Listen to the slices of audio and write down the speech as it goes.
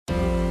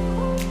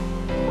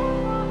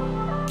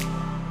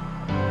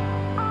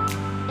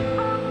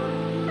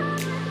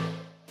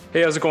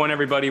Hey, how's it going,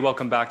 everybody?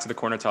 Welcome back to the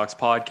Corner Talks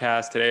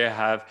podcast. Today I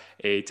have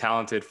a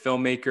talented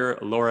filmmaker,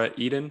 Laura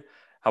Eden.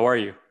 How are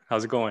you?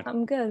 How's it going?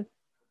 I'm good.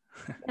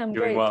 Yeah, I'm Doing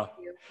great. Thank well.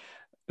 you.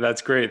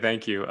 That's great.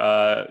 Thank you.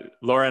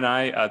 Laura and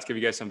I, to give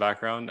you guys some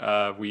background,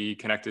 we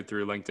connected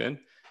through LinkedIn.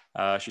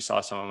 She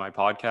saw some of my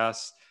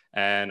podcasts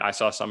and I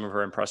saw some of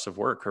her impressive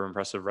work, her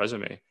impressive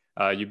resume.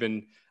 You've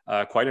been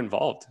quite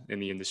involved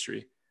in the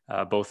industry,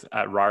 both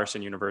at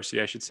Ryerson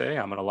University, I should say.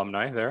 I'm an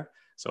alumni there.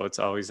 So it's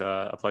always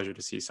a pleasure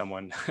to see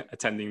someone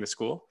attending the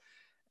school.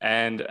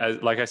 And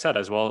like I said,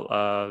 as well,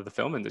 the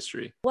film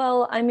industry.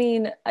 Well,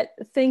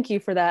 thank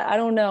you for that. I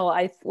don't know.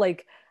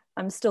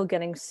 I'm still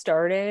getting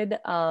started,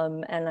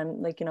 and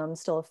I'm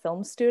still a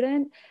film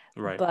student,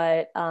 Right.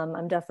 but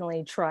I'm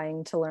definitely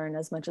trying to learn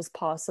as much as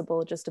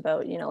possible just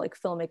about, like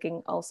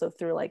filmmaking also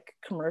through like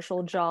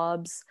commercial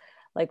jobs.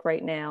 Like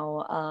right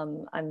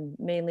now, I'm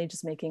mainly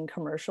just making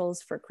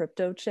commercials for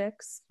crypto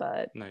chicks,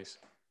 but Nice.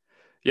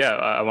 Yeah,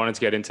 I wanted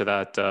to get into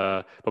that.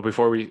 But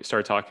before we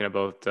start talking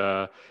about,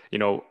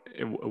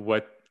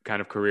 what kind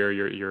of career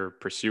you're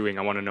pursuing,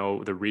 I want to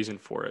know the reason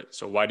for it.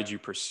 So why did you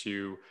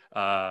pursue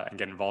and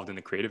get involved in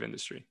the creative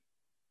industry?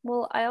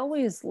 well, I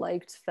always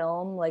liked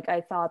film. Like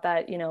I thought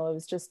that, it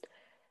was just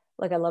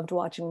like I loved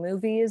watching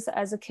movies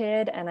as a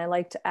kid and I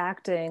liked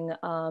acting.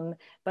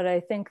 But I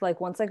think like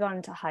once I got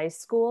into high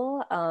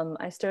school,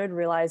 I started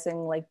realizing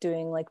like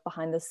doing like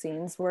behind the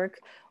scenes work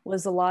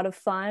was a lot of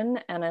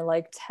fun. And I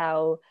liked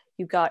how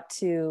you got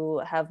to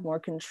have more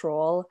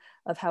control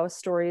of how a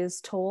story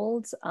is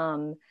told.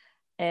 But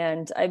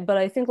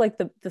I think like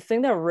the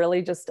thing that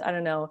really just, I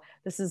don't know,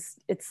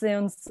 it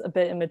sounds a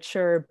bit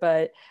immature,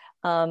 but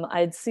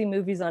I'd see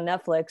movies on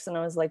Netflix and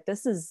I was like,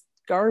 this is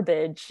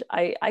garbage.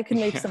 I could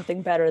make Yeah,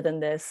 something better than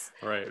this.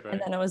 right, And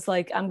right. then I was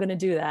like, I'm gonna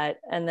do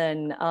that. And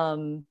then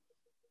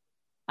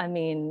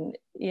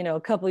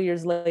a couple of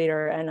years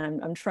later, and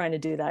I'm trying to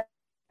do that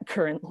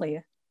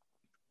currently.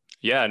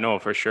 Yeah, no,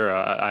 for sure.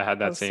 I had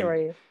Oh, that same.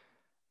 sorry.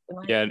 Am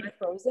I Yeah, am I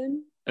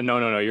frozen? no,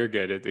 no, no, you're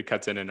good. It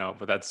cuts in and out,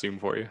 but that's Zoom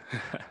for you.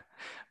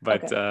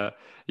 But Okay.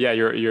 yeah,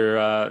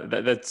 you're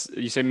that's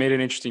you say made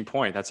an interesting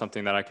point. That's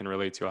something that I can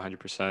relate to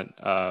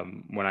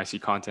 100%. When I see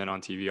content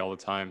on TV all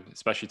the time,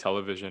 especially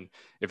television,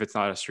 if it's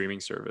not a streaming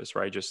service,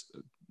 right? Just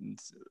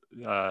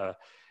uh,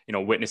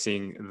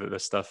 witnessing the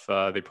stuff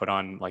they put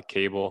on like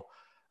cable,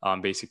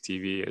 basic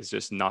TV is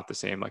just not the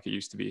same like it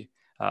used to be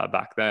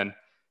back then.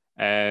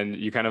 And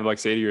you kind of like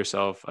say to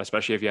yourself,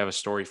 especially if you have a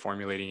story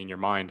formulating in your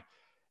mind,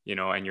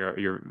 and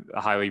you're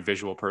a highly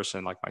visual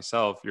person like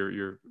myself,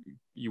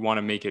 you want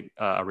to make it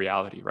a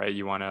reality, right?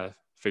 You want to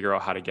figure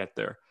out how to get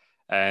there.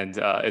 And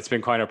it's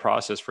been quite a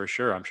process for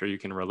sure. I'm sure you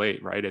can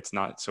relate, right? It's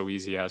not so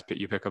easy as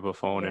you pick up a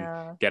phone and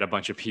Yeah. get a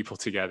bunch of people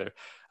together.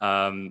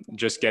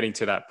 Just getting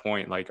to that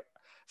point, like,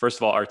 first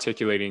of all,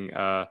 articulating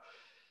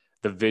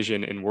the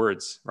vision in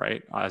words,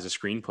 right? As a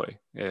screenplay.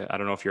 I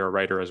don't know if you're a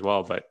writer as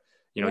well, but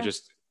Yeah.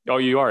 just oh,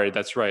 you are.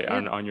 That's right.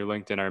 Yeah. On your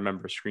LinkedIn, I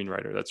remember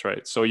screenwriter. That's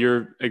right. So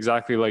you're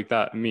exactly like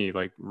that. Me,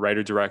 like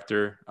writer,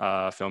 director,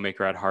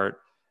 filmmaker at heart,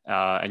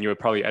 and you would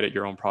probably edit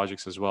your own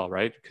projects as well,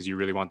 right? Because you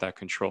really want that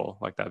control,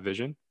 like that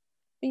vision.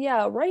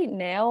 Yeah, right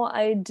now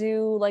I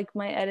do like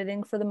my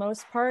editing for the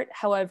most part.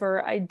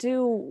 However, I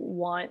do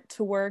want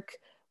to work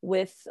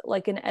with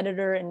like an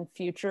editor in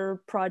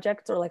future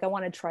projects, or like I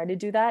want to try to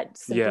do that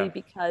simply Yeah.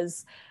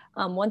 because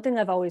one thing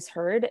I've always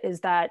heard is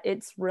that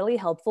it's really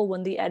helpful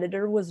when the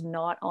editor was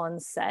not on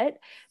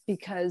set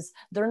because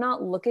they're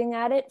not looking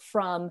at it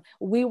from,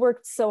 we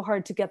worked so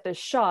hard to get this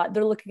shot.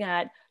 They're looking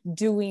at,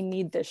 do we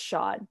need this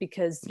shot?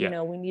 Because,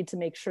 Yeah. we need to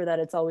make sure that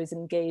it's always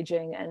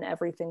engaging and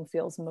everything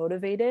feels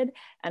motivated.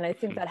 And I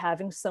think Mhm. that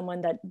having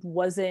someone that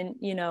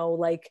wasn't,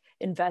 like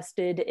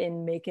invested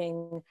in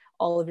making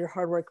all of your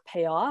hard work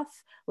pay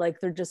off, like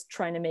they're just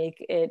trying to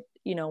make it,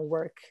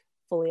 work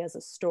fully as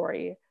a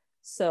story.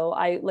 So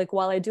I like,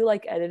 while I do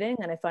like editing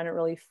and I find it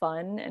really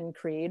fun and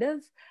creative,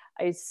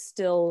 I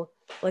still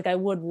like, I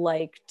would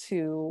like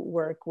to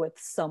work with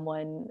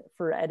someone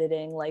for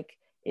editing, like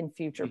in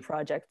future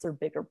projects or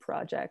bigger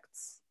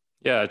projects.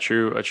 Yeah, a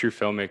true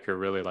filmmaker,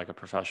 really like a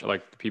professional,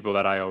 like the people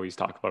that I always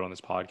talk about on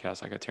this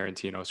podcast, like a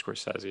Tarantino,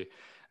 Scorsese,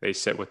 they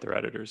sit with their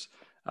editors.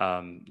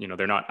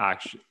 They're not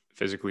actually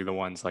physically the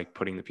ones like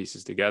putting the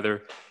pieces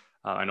together.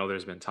 I know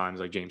there's been times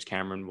like James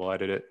Cameron will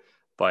edit it,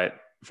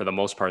 but for the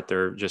most part,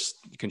 they're just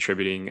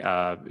contributing,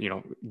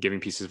 giving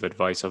pieces of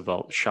advice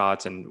about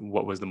shots and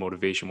what was the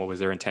motivation, what was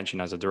their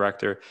intention as a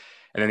director.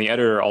 And then the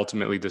editor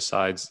ultimately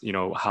decides,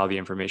 how the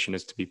information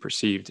is to be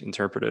perceived,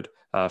 interpreted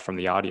from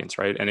the audience,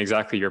 right? And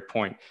exactly your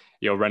point,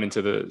 you'll run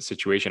into the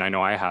situation. I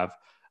know I have.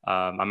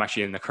 I'm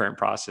actually in the current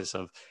process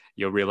of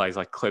you'll realize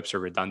like clips are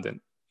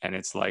redundant. And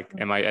it's like,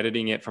 am I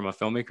editing it from a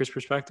filmmaker's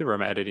perspective or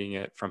am I editing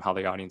it from how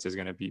the audience is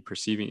going to be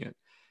perceiving it?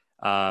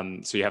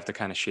 So you have to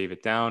kind of shave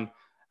it down.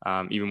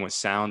 Even with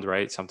sound,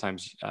 right?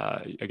 Sometimes,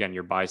 again,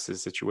 you're biased to the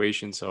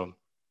situation. So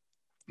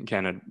you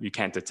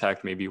can't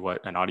detect maybe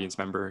what an audience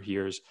member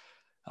hears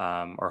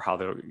or how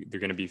they're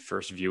going to be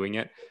first viewing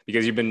it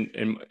because you've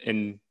been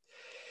in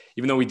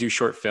even though we do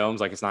short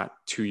films, like it's not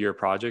 2-year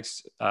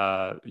projects,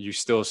 you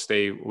still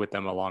stay with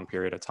them a long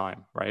period of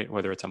time, right?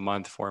 Whether it's a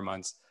month, 4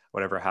 months,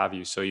 whatever have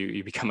you. So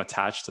you become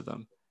attached to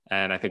them.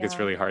 And I think it's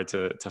Yeah. really hard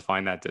to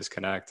find that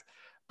disconnect.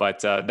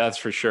 But that's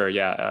for sure.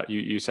 Yeah,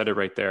 you said it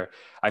right there.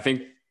 I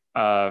think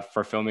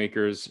for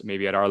filmmakers,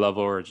 maybe at our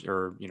level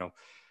or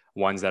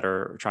ones that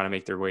are trying to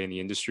make their way in the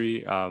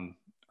industry, are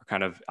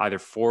kind of either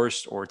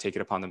forced or take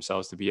it upon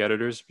themselves to be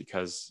editors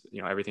because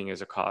everything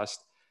is a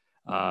cost,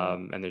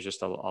 and there's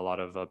just a lot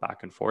of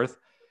back and forth.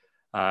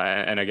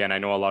 And again, I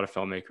know a lot of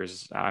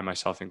filmmakers, I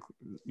myself,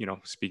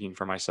 speaking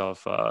for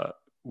myself,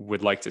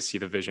 would like to see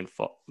the vision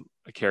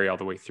carry all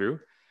the way through.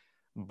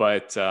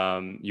 But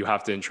you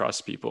have to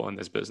entrust people in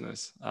this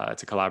business.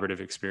 It's a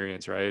collaborative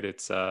experience, right?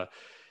 It's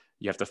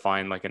you have to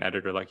find like an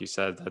editor, like you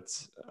said,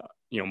 that's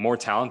more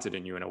talented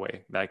than you in a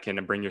way that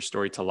can bring your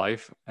story to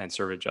life and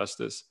serve it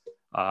justice,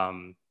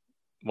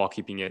 while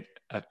keeping it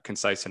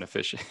concise and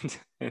efficient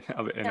in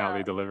how they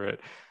Yeah. deliver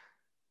it.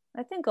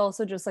 I think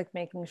also just like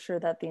making sure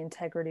that the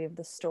integrity of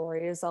the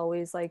story is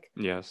always like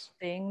Yes.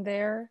 being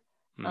there.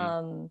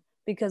 Mm-hmm.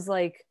 Because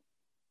like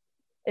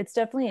it's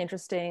definitely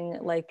interesting,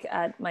 like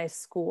at my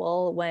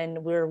school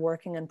when we're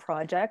working on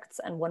projects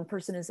and one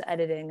person is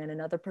editing and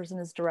another person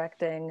is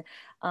directing,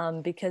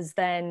 because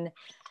then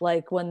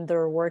like when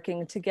they're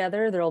working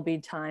together there'll be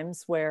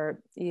times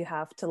where you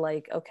have to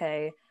like,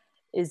 okay,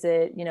 is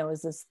it,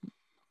 is this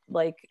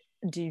like,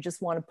 do you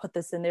just want to put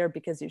this in there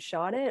because you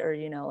shot it, or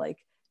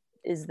like,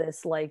 is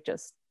this like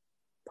just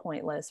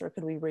pointless, or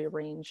could we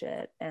rearrange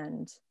it?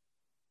 And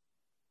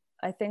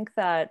I think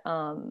that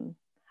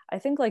I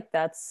think like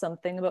that's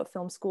something about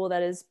film school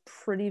that is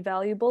pretty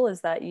valuable,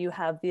 is that you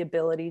have the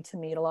ability to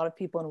meet a lot of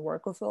people and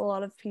work with a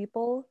lot of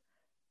people,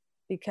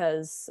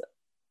 because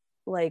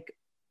like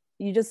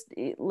you just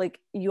like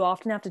you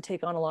often have to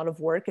take on a lot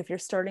of work if you're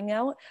starting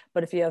out,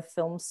 but if you have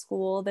film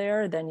school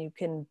there then you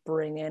can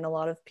bring in a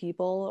lot of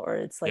people, or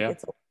it's like Yeah.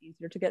 it's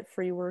easier to get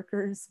free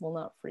workers, well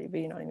not free but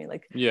you know what I mean,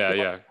 like Yeah.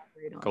 people Yeah.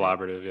 collaborate on it.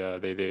 Collaborative. Yeah.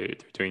 They're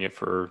doing it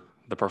for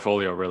the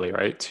portfolio, really,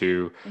 right?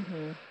 To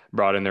Mm-hmm.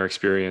 broaden their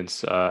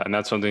experience. And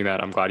that's something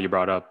that I'm glad you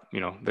brought up,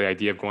 the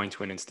idea of going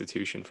to an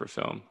institution for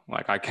film.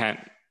 Like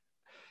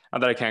not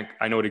that I can't,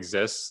 I know it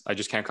exists. I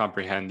just can't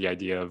comprehend the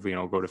idea of,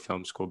 go to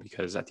film school,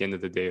 because at the end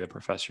of the day, the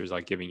professor is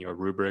like giving you a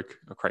rubric,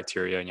 a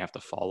criteria, and you have to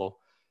follow,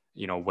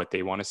 what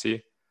they want to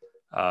see.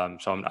 I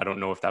don't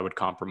know if that would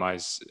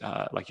compromise,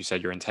 like you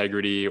said, your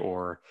integrity,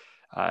 or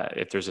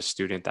if there's a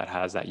student that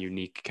has that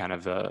unique kind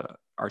of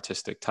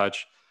artistic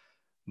touch.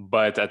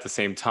 But at the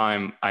same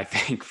time, I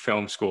think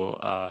film school,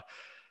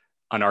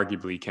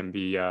 unarguably can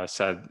be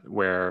said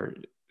where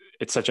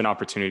it's such an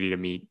opportunity to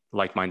meet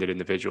like-minded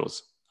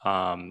individuals,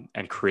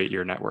 and create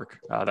your network.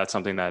 That's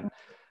something that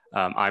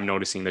I'm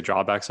noticing the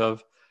drawbacks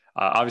of.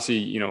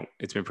 Obviously,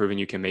 it's been proven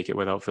you can make it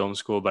without film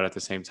school, but at the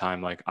same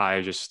time, like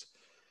I just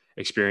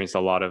experienced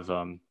a lot of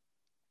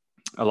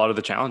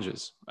the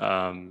challenges,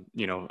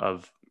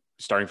 of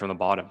starting from the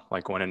bottom,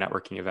 like going to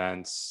networking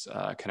events,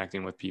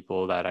 connecting with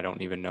people that I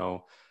don't even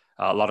know,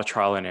 a lot of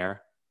trial and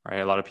error, right?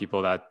 A lot of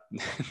people that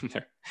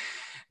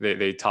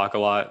they talk a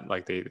lot,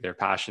 like they're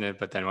passionate,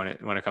 but then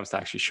when it comes to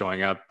actually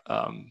showing up,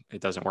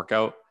 it doesn't work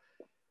out.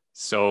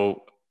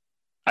 So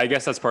I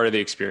guess that's part of the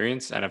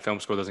experience, and a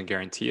film school doesn't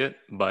guarantee it,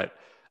 but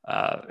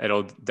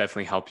it'll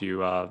definitely help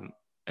you,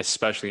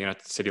 especially in a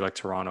city like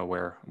Toronto,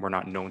 where we're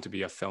not known to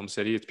be a film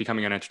city. It's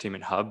becoming an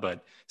entertainment hub,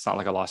 but it's not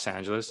like a Los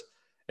Angeles.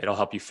 It'll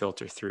help you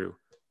filter through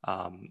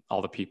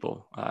all the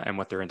people and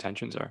what their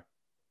intentions are.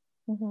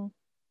 Mm-hmm.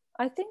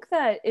 I think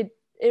that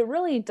it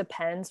really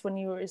depends when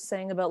you were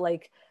saying about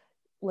like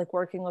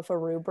working with a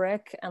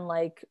rubric and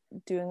like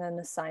doing an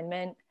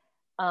assignment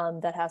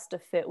that has to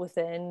fit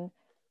within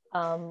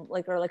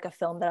like, or like a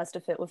film that has to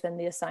fit within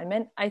the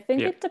assignment. I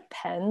think Yeah. it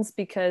depends,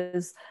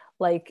 because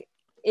like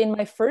in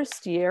my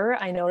first year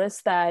I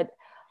noticed that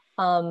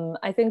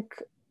I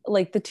think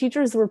like the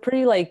teachers were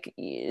pretty like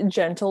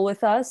gentle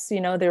with us, they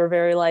were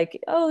very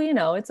like, oh,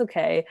 it's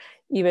okay,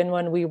 even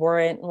when we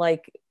weren't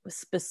like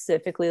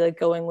specifically like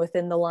going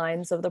within the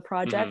lines of the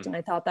project. Mm-hmm. And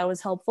I thought that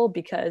was helpful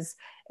because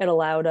it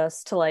allowed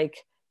us to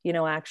like,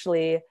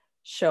 actually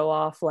show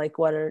off like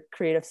what our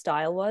creative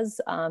style was.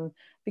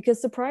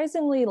 Because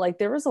surprisingly, like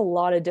there was a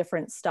lot of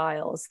different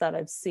styles that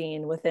I've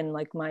seen within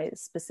like my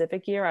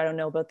specific year. I don't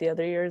know about the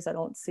other years, I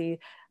don't see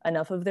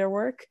enough of their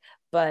work,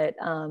 but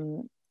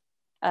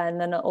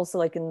and then also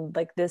like in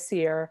like this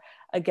year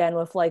again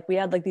with like we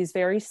had like these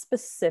very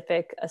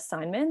specific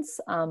assignments,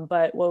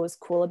 but what was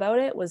cool about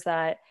it was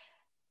that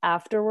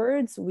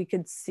afterwards we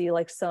could see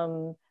like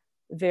some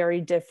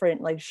very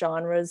different like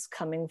genres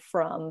coming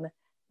from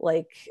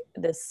like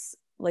this,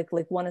 like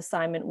one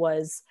assignment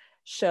was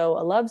show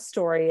a love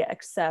story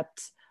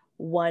except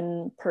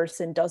one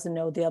person doesn't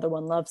know the other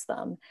one loves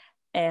them.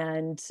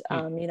 And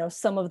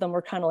some of them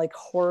were kind of like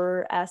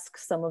horror-esque,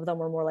 some of them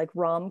were more like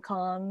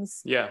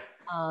rom-coms, Yeah.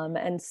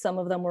 and some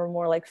of them were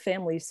more like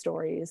family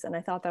stories, and I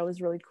thought that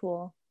was really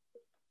cool.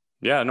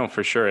 Yeah, no,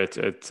 for sure.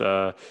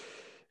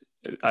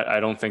 I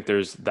don't think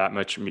there's that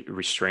much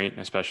restraint,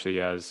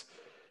 especially as,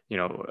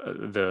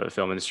 the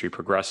film industry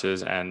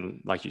progresses, and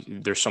like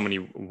there's so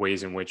many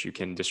ways in which you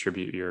can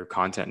distribute your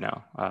content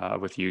now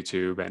with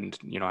YouTube. And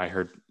I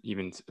heard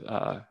even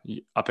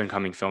up and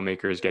coming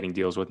filmmakers getting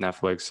deals with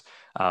Netflix.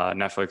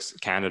 Netflix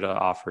Canada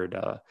offered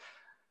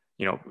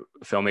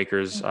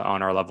filmmakers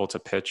on our level to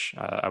pitch.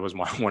 I was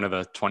one of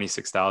the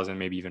 26,000,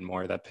 maybe even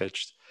more, that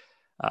pitched.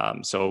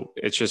 So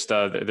it's just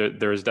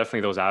there's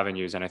definitely those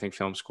avenues, and I think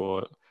film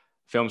schools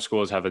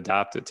have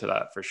adapted to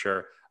that for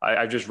sure.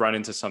 I've just run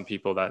into some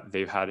people that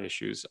they've had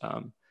issues,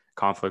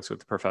 conflicts with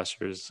the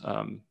professors,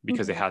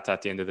 because they had to,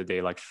 at the end of the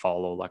day, like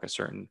follow like a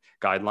certain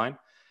guideline.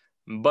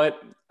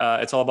 But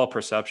it's all about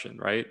perception,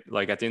 right?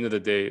 Like at the end of the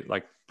day,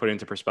 like put it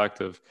into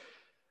perspective,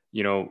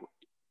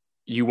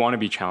 you want to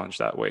be challenged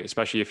that way,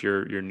 especially if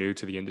you're new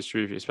to the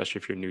industry, especially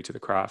if you're new to the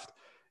craft.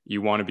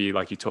 You want to be,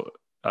 like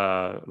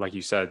like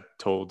you said,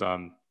 told,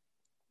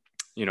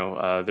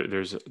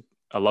 there's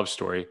a love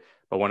story,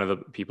 but one of the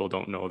people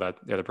don't know that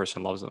the other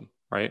person loves them,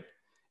 right?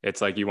 It's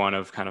like you want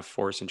to kind of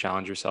force and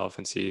challenge yourself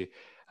and see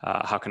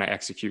how can I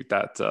execute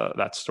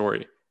that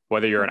story.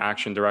 Whether you're an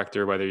action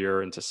director, whether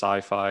you're into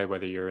sci-fi,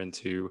 whether you're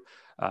into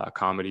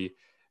comedy,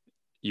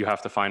 you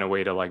have to find a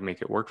way to like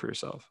make it work for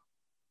yourself.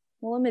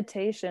 Well,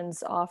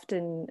 limitations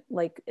often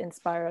like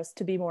inspire us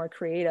to be more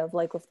creative.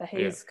 Like with the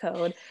Hays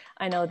Code,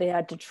 I know they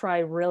had to try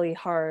really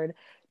hard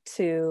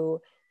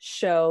to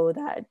show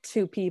that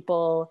two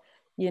people,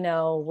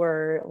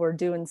 were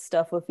doing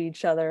stuff with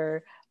each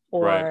other.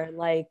 Or Right.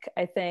 like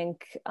I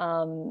think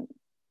also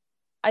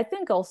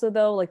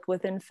though, like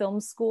within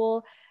film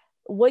school,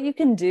 what you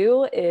can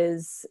do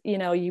is,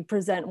 you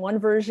present one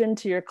version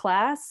to your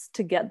class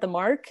to get the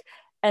mark,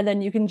 and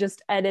then you can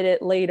just edit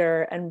it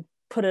later and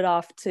put it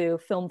off to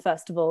film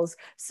festivals.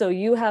 So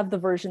you have the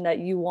version that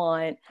you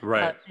want,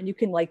 Right. and you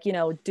can like,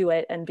 do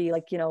it and be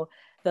like, the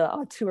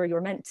auteur you're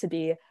meant to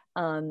be.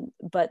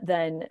 But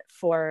then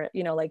for,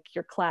 like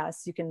your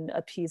class, you can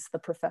appease the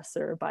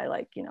professor by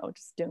like,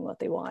 just doing what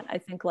they want. I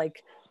think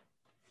like,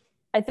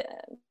 I think,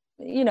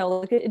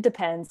 like it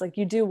depends. Like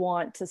you do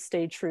want to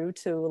stay true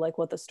to like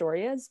what the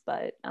story is,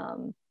 but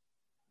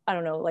I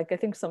don't know. Like I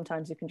think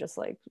sometimes you can just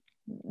like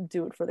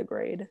do it for the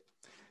grade.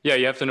 Yeah,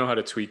 you have to know how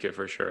to tweak it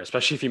for sure,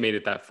 especially if you made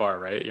it that far,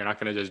 right? You're not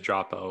going to just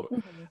drop out,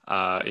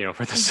 Mm-hmm.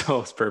 for the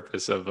sole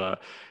purpose of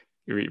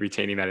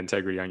retaining that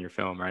integrity on your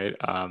film, right?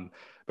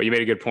 But you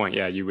made a good point.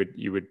 Yeah, you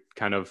would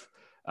kind of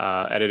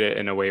edit it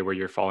in a way where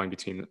you're falling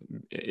between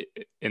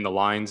in the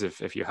lines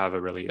if you have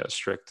a really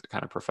strict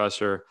kind of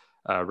professor,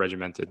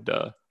 regimented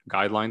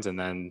guidelines, and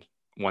then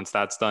once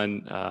that's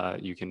done,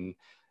 you can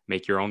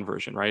make your own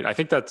version, right? I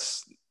think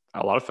that's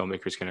a lot of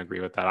filmmakers can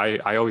agree with that.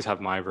 I always have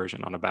my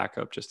version on a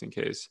backup just in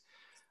case.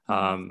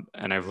 Mm-hmm.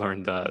 And I've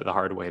learned the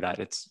hard way that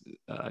it's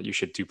you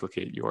should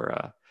duplicate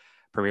your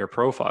Premiere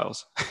Pro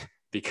files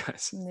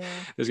because Yeah.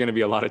 there's going to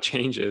be a lot of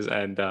changes.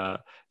 And I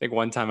think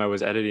one time I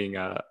was editing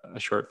a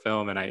short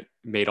film and I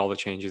made all the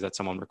changes that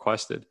someone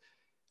requested.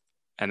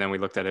 And then we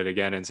looked at it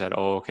again and said,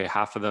 "Oh, okay,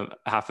 half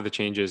of the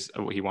changes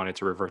he wanted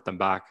to revert them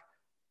back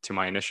to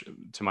my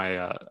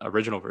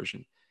original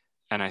version."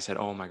 And I said,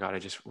 "Oh my God, I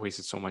just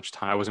wasted so much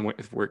time. I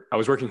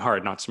was working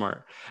hard, not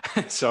smart."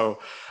 So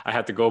I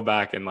had to go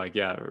back and like,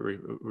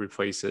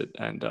 replace it.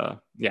 And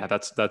yeah,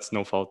 that's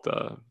no fault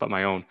but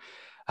my own.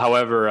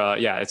 However,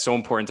 yeah, it's so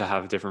important to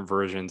have different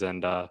versions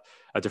and a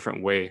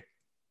different way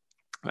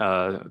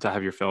to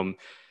have your film,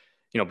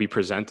 be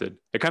presented.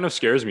 It kind of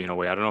scares me in a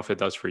way. I don't know if it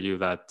does for you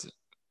that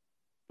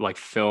like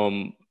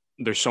film,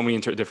 there's so many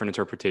different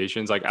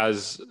interpretations. Like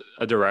as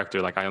a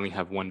director, like I only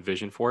have one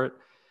vision for it,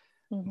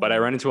 but I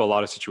Mm-hmm. run into a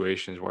lot of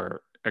situations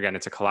where, again,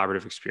 it's a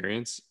collaborative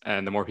experience.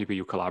 And the more people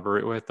you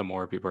collaborate with, the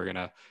more people are going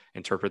to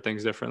interpret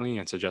things differently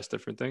and suggest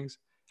different things.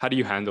 How do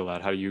you handle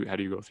that? How do you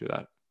go through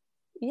that?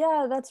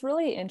 Yeah, that's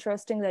really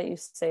interesting that you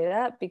say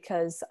that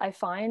because I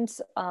find,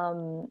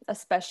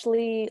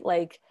 especially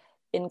like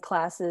in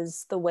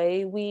classes, the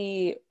way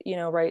we,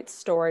 write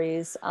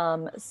stories,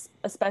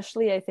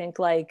 especially I think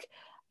like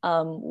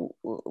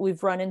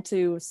we've run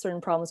into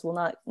certain problems.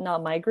 Well,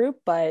 not my group,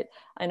 but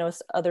I know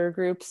other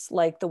groups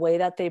like the way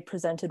that they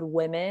presented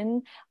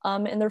women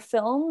in their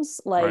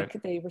films. Right.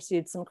 Like they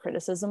received some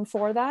criticism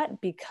for that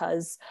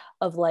because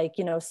of like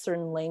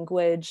certain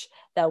language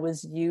that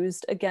was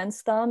used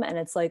against them, and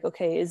it's like,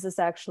 okay, is this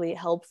actually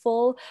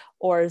helpful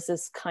or is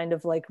this kind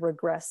of like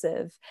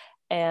regressive?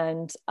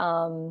 And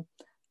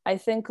I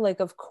think like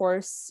of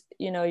course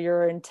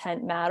your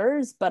intent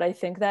matters, but I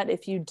think that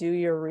if you do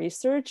your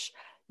research,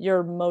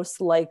 you're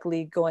most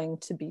likely going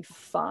to be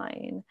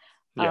fine.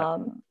 Yeah.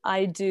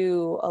 I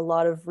do a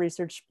lot of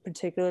research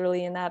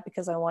particularly in that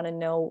because I want to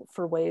know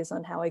for ways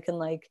on how I can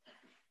like,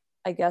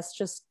 I guess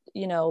just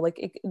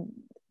like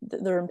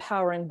they're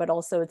empowering, but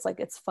also it's like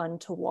it's fun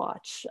to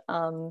watch,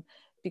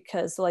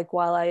 because like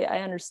while I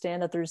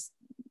understand that there's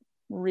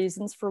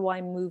reasons for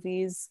why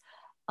movies,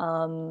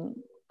 um,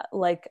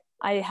 like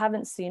I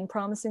haven't seen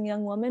Promising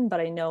Young Woman, but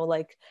I know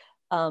like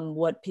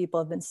what people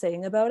have been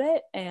saying about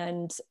it,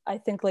 and I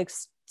think like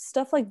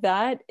stuff like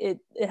that, it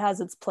has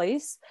its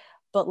place,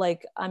 but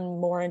like I'm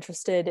more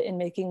interested in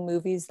making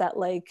movies that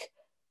like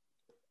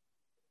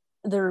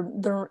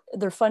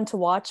they're fun to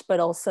watch, but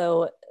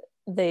also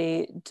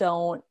they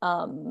don't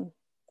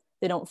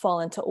fall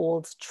into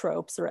old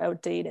tropes or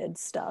outdated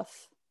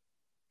stuff.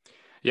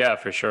 Yeah,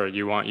 for sure.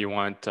 You want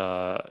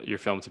your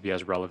film to be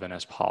as relevant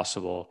as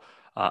possible,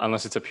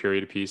 unless it's a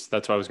period piece.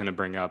 That's what I was going to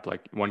bring up.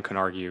 Like one can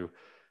argue,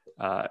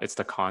 it's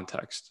the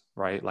context,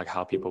 right? Like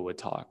how people would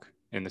talk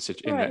in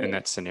in Right.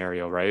 that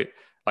scenario, right?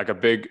 Like a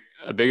big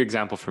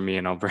example for me,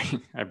 and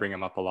I bring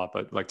him up a lot,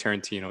 but like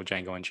Tarantino,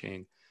 Django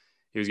Unchained,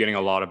 he was getting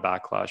a lot of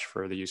backlash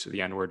for the use of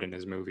the N word in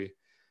his movie,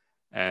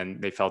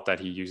 and they felt that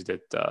he used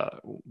it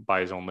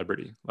by his own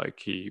liberty, like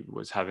he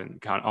was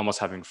almost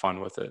having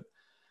fun with it.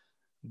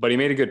 But he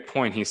made a good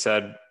point. He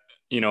said,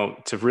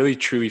 to really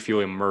truly feel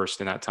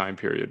immersed in that time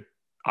period,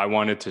 I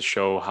wanted to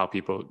show how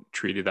people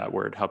treated that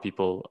word, how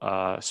people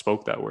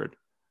spoke that word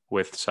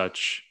with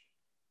such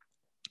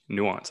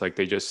nuance. Like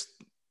they just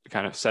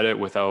kind of said it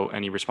without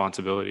any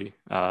responsibility,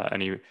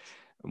 any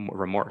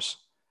remorse.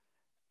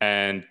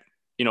 And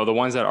the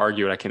ones that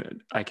argue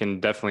it, I can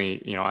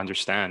definitely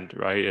understand,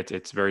 right?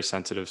 It's very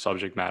sensitive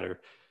subject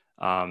matter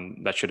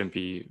that shouldn't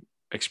be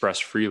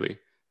expressed freely,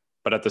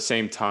 but at the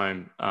same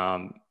time,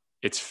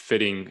 it's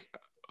fitting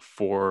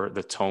for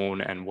the tone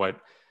and what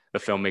the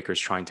filmmaker is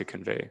trying to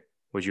convey.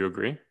 Would you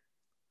agree?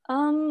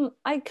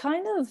 I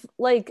kind of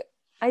like,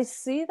 I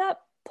see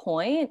that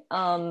point.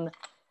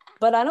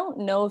 But I don't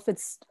know if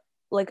it's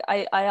like,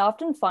 I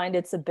often find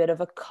it's a bit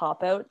of a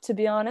cop out, to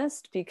be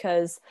honest,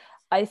 because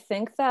I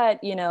think that,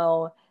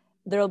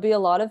 there'll be a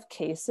lot of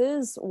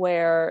cases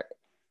where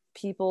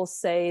people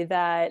say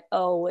that,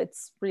 oh,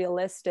 it's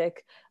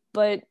realistic,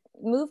 but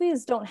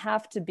movies don't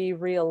have to be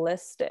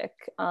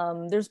realistic.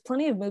 There's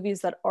plenty of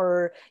movies that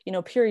are,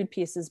 period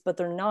pieces, but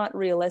they're not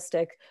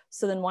realistic.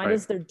 So then why Right.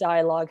 does their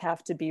dialogue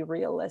have to be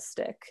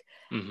realistic?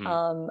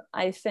 Hmm.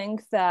 I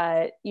think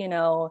that,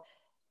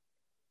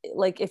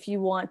 like if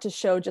you want to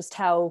show just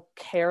how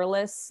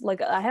careless,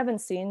 like I haven't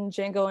seen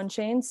Django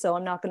Unchained, so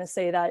I'm not going to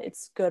say that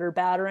it's good or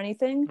bad or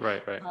anything.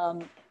 Right. Right.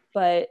 um,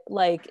 but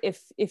like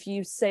if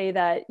you say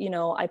that,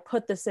 I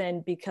put this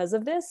in because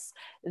of this,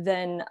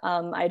 then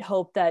I'd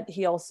hope that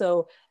he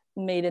also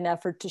made an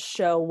effort to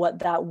show what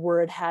that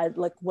word had,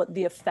 like what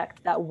the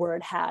effect that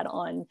word had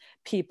on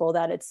people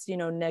that it's,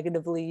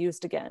 negatively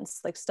used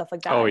against, like stuff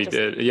like Oh, that, he just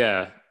did.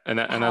 Yeah. And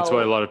that's what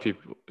a how. lot of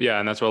people, yeah.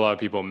 And that's what a lot of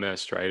people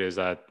missed, right? Is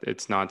that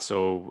it's not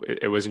so,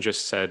 it wasn't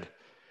just said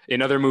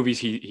in other movies.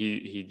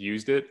 He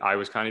used it. I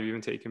was kind of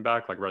even taken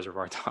back, like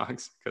Reservoir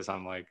Dogs, because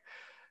I'm like,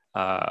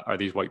 are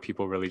these white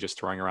people really just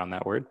throwing around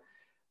that word?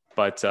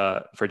 But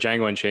for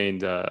Django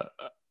Unchained,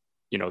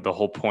 the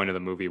whole point of the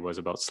movie was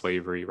about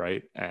slavery,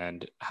 right?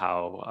 And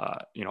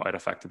how, it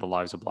affected the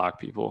lives of Black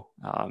people,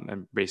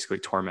 and basically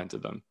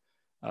tormented them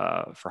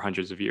for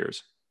hundreds of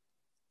years.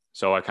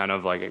 So I kind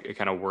of like it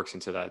kind of works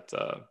into that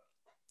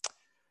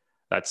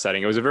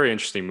setting. It was a very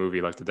interesting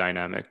movie, like the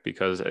dynamic,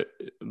 because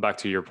back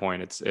to your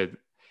point,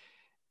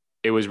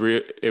 it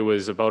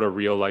was about a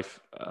real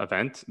life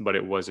event, but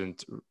it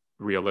wasn't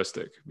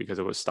realistic because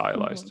it was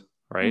stylized, Mhm.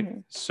 right?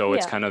 Mhm. So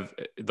it's Yeah. kind of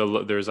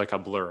there's like a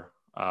blur,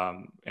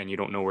 and you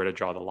don't know where to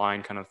draw the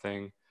line, kind of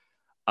thing.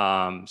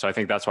 So I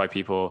think that's why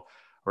people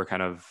were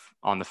kind of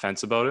on the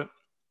fence about it.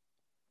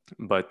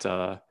 But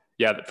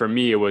yeah, for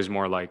me, it was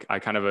more like I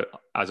kind of,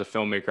 as a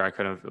filmmaker, I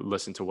kind of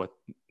listened to what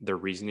their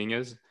reasoning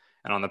is.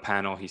 And on the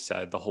panel, he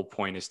said the whole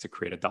point is to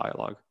create a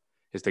dialogue,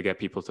 is to get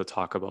people to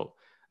talk about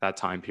that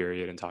time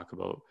period and talk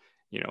about,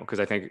 because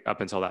I think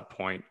up until that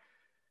point,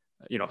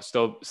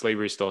 still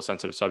slavery is still a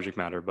sensitive subject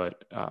matter,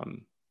 but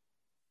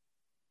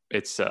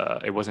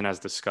it wasn't as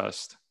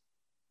discussed,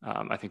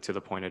 I think, to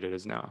the point it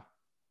is now.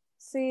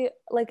 See,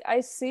 like I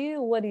see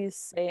what he's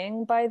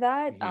saying by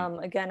that. Hmm.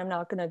 Again, I'm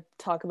not going to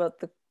talk about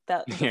the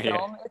Yeah, yeah,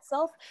 film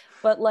itself,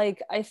 but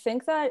like I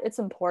think that it's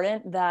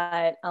important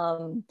that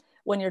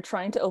when you're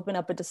trying to open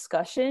up a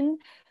discussion,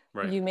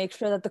 right. you make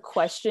sure that the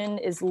question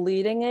is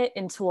leading it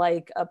into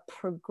like a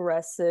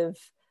progressive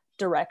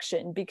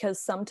direction,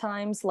 because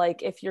sometimes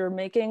like if you're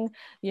making,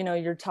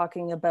 you're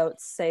talking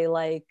about, say,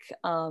 like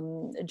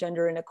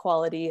gender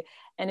inequality,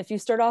 and if you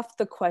start off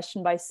the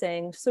question by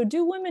saying, so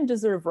do women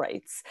deserve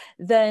rights,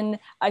 then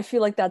I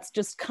feel like that's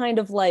just kind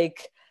of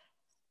like,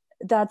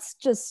 that's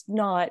just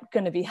not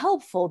going to be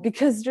helpful,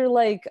 because you're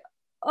like,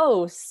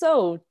 oh,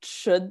 so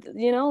should,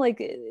 like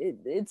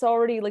it's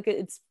already like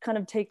it's kind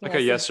of taking Like a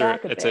us yes or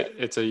back a bit,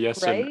 it's a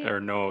yes right? or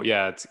no.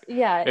 Yeah,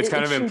 Yeah, it's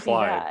kind it of shouldn't be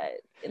implied.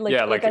 that.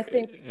 Yeah, Like I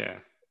think yeah.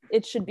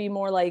 it should be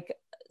more like,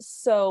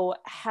 so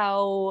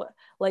how,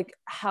 like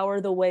how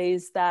are the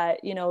ways that,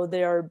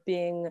 they're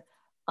being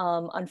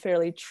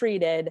unfairly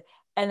treated,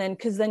 and then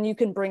because then you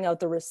can bring out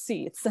the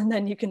receipts and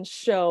then you can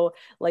show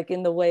like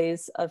in the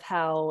ways of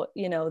how,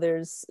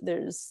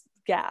 there's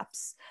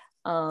gaps.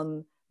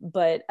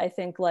 But I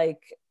think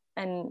like,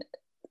 and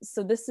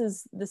so this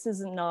is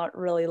not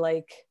really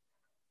like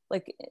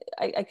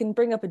I can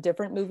bring up a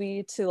different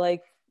movie to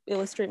like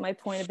illustrate my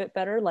point a bit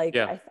better. Like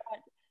Yeah.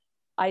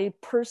 I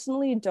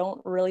personally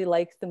don't really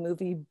like the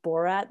movie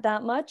Borat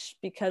that much,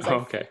 because I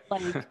Okay.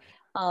 feel like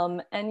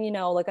And you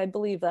know, like I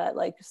believe that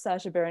like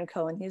Sacha Baron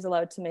Cohen, he's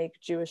allowed to make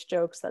Jewish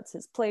jokes. That's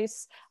his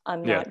place.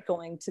 I'm Yeah. not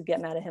going to get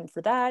mad at him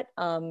for that.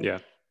 Yeah.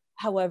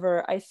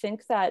 However, I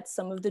think that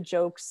some of the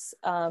jokes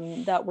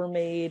that were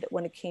made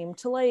when it came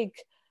to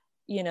like,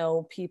 you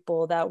know,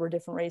 people that were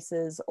different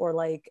races or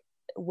like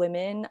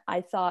women,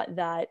 I thought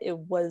that it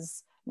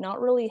was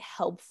not really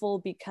helpful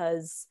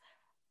because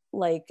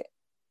like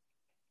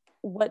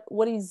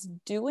what he's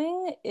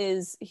doing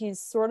is he's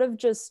sort of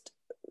just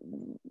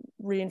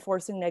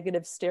reinforcing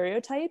negative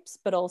stereotypes,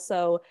 but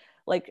also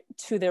like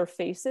to their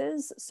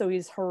faces. So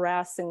he's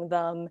harassing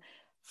them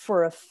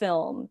for a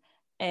film.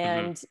 Hmm.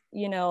 And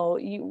you know,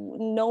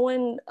 no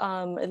one,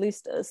 at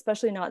least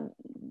especially not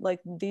like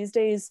these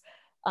days,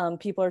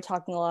 people are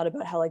talking a lot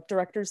about how like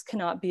directors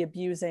cannot be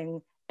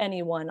abusing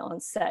anyone on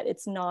set.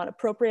 It's not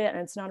appropriate, and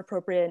it's not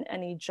appropriate in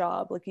any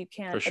job. Like you For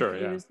can't sure.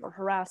 Yeah. abuse or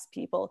harass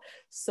people.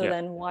 So Yeah.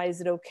 then why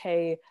is it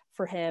okay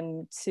for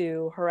him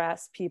to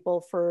harass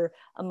people for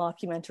a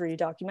mockumentary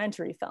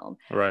documentary film?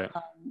 Right.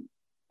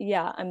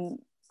 Yeah, I'm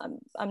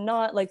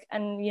not like,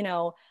 and you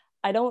know,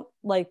 I don't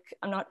like,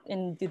 I'm not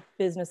in the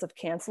business of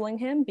canceling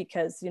him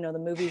because, you know, the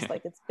movie's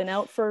like, it's been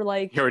out for He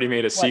like already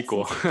made a what,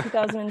 sequel. since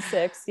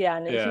 2006. Yeah,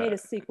 and he Yeah. made a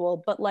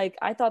sequel, but like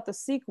I thought the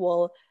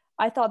sequel,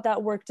 I thought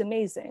that worked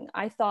amazing.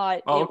 I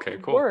thought Oh, it okay,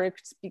 cool.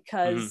 worked Hmm.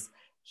 because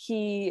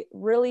he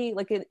really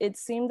like it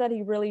seemed that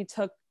he really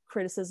took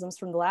criticisms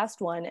from the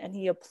last one and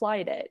he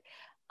applied it.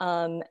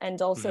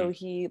 And also Hmm.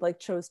 he like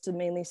chose to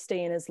mainly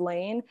stay in his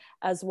lane,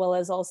 as well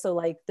as also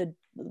like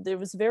there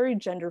was very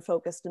gender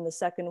focused in the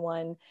second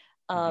one,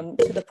 Hmm.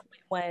 to the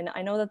point when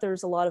I know that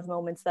there's a lot of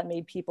moments that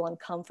made people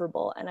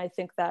uncomfortable, and I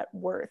think that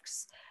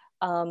works.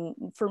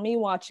 For me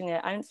watching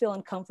it, I didn't feel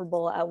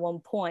uncomfortable at one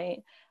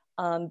point,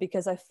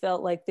 because I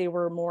felt like they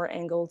were more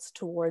angled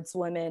towards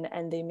women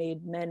and they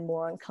made men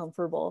more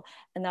uncomfortable.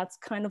 And that's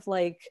kind of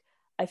like,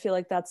 I feel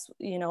like that's,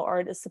 you know,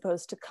 art is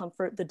supposed to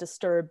comfort the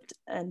disturbed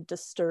and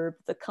disturb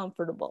the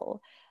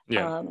comfortable,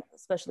 Yeah.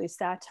 especially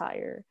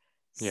satire.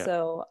 Yeah.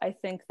 So I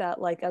think that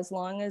like as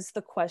long as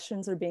the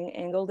questions are being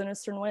angled in a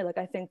certain way, like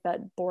I think that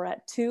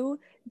Borat 2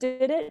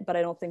 did it, but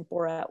I don't think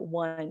Borat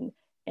 1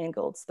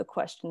 angled the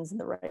questions in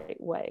the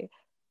right way.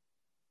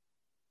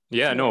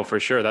 Yeah, no, Yeah, for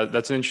sure.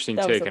 That's an interesting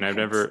that was take, a and I've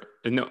rant.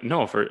 never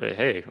no for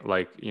hey,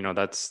 like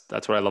that's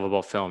what I love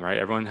about film, right?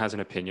 Everyone has an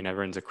opinion,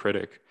 everyone's a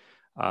critic.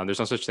 There's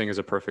no such thing as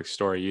a perfect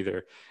story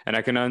either, and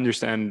I can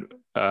understand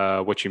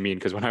what you mean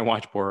because when I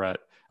watched Borat,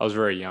 I was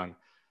very young.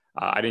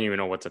 I didn't even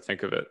know what to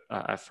think of it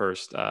at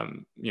first.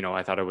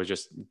 I thought it was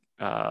just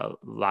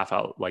laugh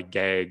out like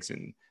gags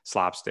and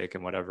slapstick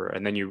and whatever,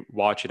 and then you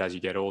watch it as you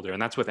get older,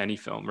 and that's with any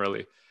film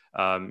really.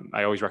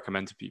 I always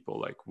recommend to people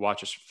like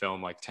watch a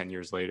film like 10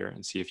 years later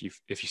and see if you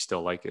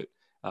still like it,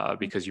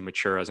 because you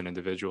mature as an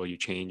individual, you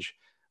change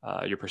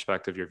your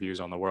perspective, your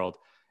views on the world,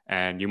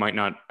 and you might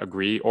not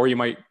agree or you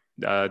might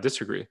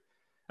disagree.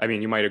 I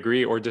mean, you might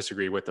agree or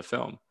disagree with the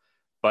film,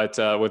 but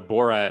with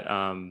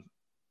Borat,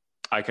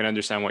 I can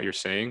understand what you're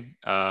saying,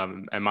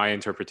 and my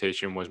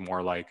interpretation was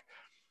more like,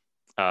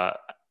 uh,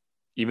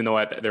 even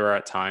though there were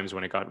at times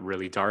when it got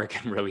really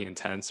dark and really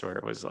intense, where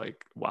it was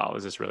like, wow,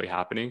 is this really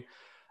happening?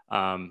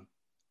 Um,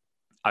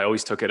 I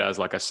always took it as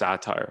like a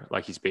satire,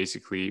 like he's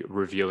basically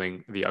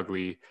revealing the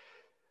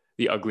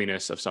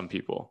ugliness of some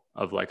people,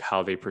 of like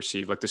how they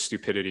perceive, like the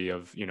stupidity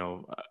of,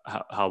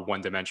 how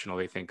one dimensional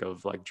they think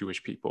of like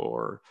Jewish people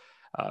or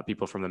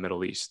people from the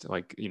Middle East,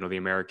 like, the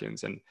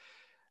Americans. And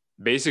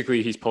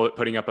basically he's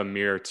putting up a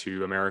mirror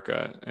to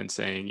America and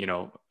saying,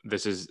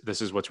 this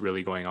is what's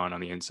really going on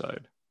the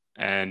inside.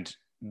 And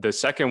the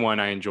second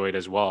one I enjoyed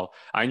as well.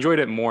 I enjoyed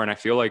it more, and I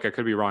feel like I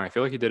could be wrong. I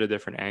feel like he did a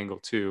different angle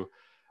too,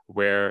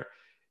 where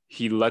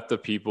he let the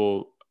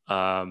people,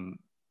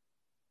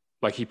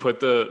 like he put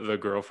the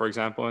girl, for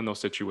example, in those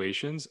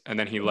situations, and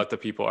then he let the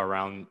people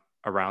around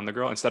the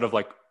girl, instead of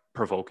like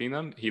provoking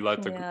them, he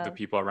let the Yeah.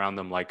 people around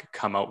them like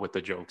come out with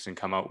the jokes and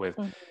come out with,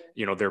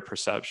 Mhm. their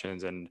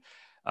perceptions. And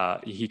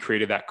he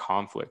created that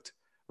conflict,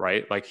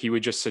 right? Like he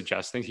would just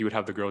suggest things. He would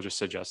have the girl just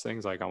suggest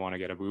things like, I want to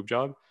get a boob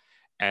job.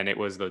 And it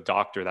was the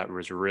doctor that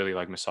was really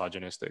like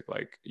misogynistic,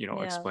 like,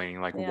 Yeah.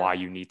 explaining like why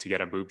Yeah. you need to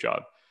get a boob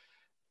job.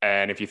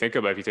 And if you think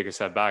about it, if you take a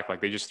step back, like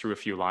they just threw a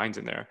few lines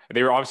in there.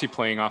 They were obviously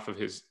playing off of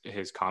his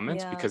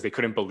comments Yeah. because they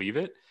couldn't believe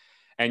it.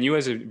 And you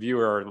as a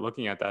viewer are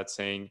looking at that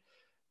saying,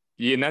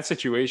 in that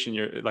situation,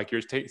 you're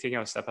taking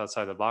a step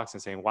outside the box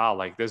and saying, wow,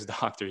 like this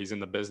doctor, he's in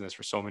the business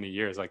for so many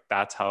years. Like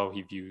that's how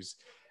he views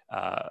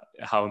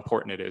how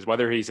important it is,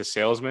 whether he's a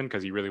salesman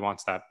because he really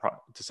wants to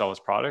sell his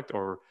product,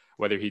 or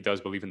whether he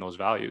does believe in those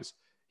values.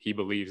 He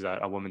believes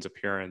that a woman's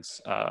appearance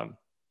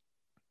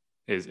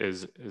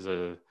is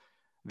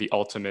the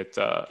ultimate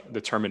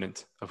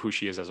determinant of who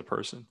she is as a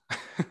person.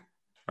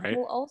 Right.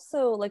 Well,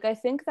 also, like, I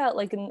think that,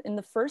 like, in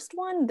the first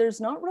one, there's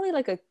not really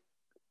like a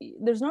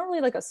there's not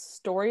really like a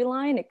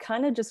storyline. It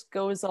kind of just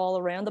goes all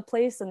around the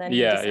place, and then he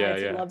Yeah, yeah,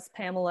 decides he yeah, loves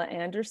Pamela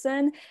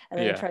Anderson, and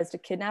then he yeah, tries to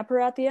kidnap her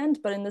at the end.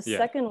 But in the yeah.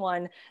 second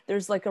one,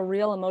 there's like a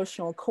real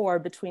emotional core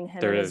between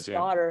him There and his is, yeah.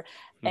 daughter.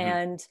 Hmm.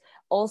 And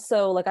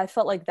also, like, I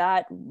felt like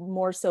that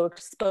more so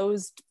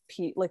exposed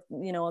like,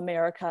 you know,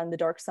 America and the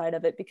dark side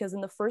of it, because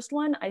in the first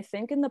one, I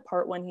think in the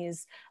part when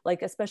he's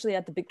like, especially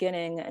at the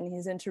beginning, and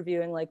he's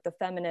interviewing like the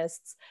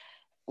feminists,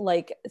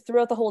 like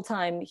throughout the whole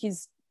time,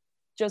 he's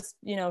just,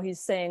 you know, he's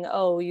saying,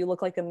 oh, you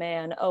look like a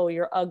man, oh,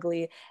 you're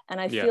ugly.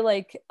 And I Yeah, feel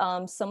like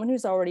someone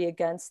who's already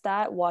against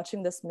that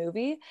watching this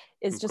movie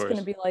is of just going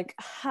to course. be like,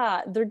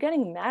 ha, they're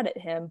getting mad at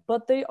him,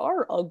 but they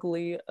are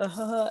ugly.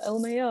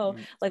 LMAO.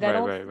 Like, I Right,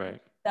 don't right, think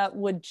right. that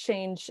would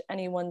change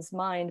anyone's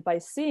mind by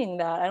seeing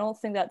that. I don't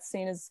think that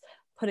scene is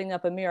putting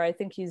up a mirror. I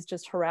think he's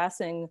just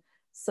harassing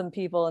some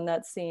people in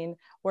that scene.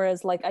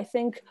 Whereas, like, I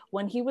think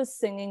when he was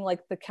singing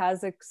like the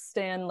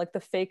Kazakhstan, like the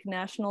fake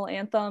national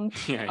anthem,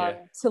 Yeah, yeah.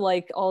 to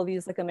like all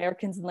these like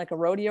Americans in like a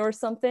rodeo or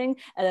something,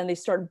 and then they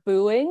start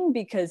booing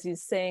because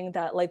he's saying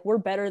that like we're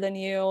better than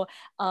you,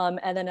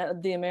 and then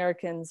the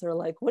Americans are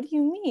like, what do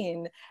you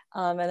mean?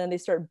 And then they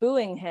start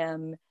booing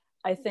him.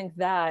 I think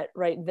that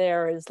right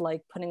there is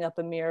like putting up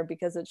a mirror,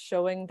 because it's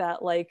showing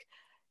that, like,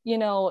 you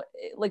know,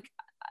 like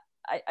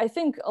I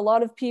think a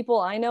lot of people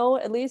I know,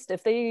 at least,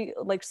 if they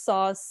like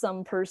saw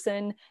some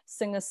person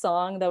sing a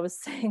song that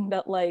was saying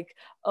that like,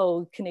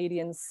 oh,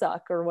 Canadians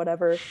suck or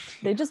whatever,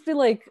 they'd just be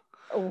like,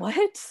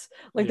 what?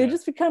 Like, they'd Yeah.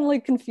 just be kind of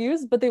like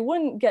confused, but they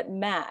wouldn't get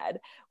mad.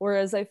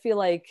 Whereas I feel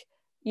like,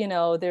 you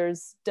know,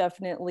 there's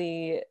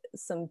definitely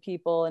some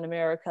people in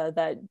America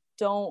that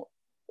don't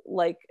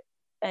like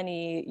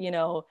any, you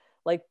know,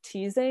 like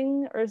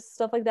teasing or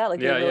stuff like that.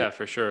 Like, they Yeah, really yeah,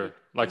 for sure. hate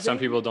Like some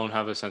teasing. people don't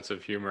have a sense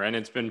of humor, and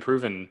it's been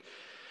proven,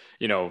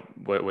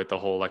 with the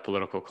whole like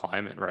political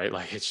climate, right?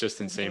 Like it's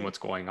just insane Mm-hmm. what's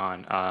going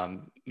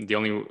on. The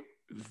only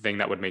thing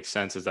that would make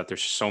sense is that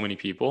there's so many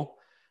people,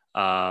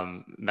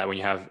 that when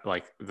you have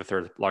like the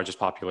third largest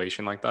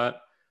population like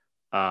that,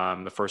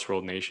 the first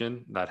world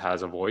nation that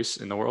has a voice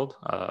in the world,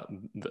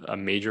 a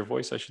major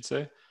voice, I should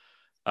say,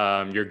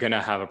 you're going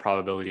to have a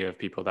probability of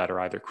people that are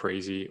either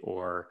crazy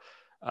or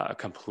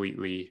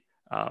completely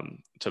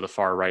to the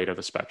far right of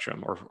the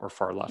spectrum, or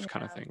far left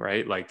kind of Yeah. thing,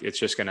 right? Like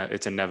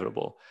it's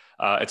inevitable.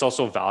 It's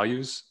also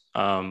values,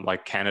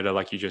 like Canada,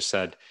 like you just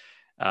said.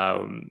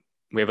 Um,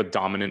 we have a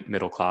dominant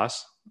middle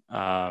class.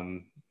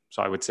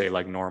 So I would say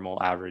like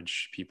normal,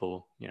 average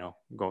people,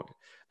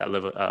 that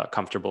live a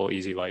comfortable,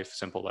 easy life,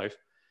 simple life.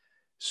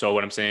 So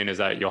what I'm saying is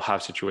that you'll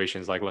have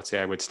situations like, let's say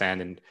I would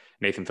stand in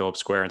Nathan Phillips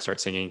Square and start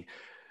singing,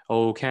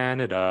 "Oh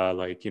Canada,"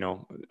 like,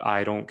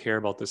 I don't care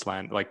about this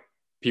land. Like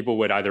people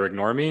would either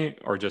ignore me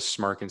or just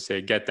smirk and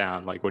say, "Get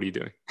down." Like, what are you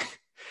doing?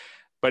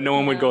 But no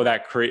one would go Yeah.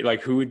 that crazy.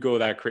 Like, who would go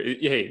that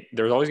crazy? Hey,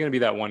 there's always going to be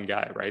that one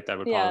guy, right? That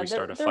would Yeah, probably there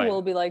start a there fight.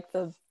 will be like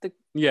the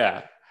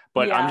Yeah.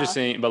 But I'm just yeah.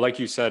 saying, but like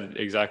you said,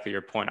 exactly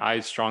your point. I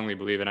strongly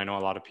believe, and I know a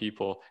lot of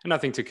people, and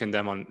nothing to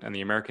condemn on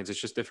the Americans. It's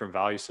just different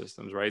value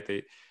systems, right?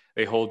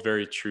 They hold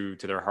very true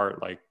to their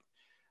heart, like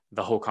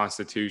the whole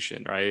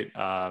Constitution, right?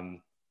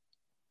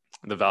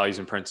 The values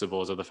and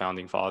principles of the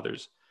founding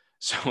fathers.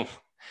 So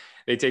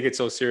they take it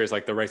so serious,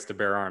 like the rights to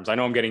bear arms. I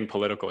know I'm getting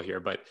political here,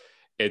 but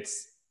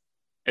it's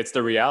it's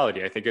the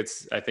reality. I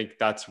think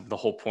that's the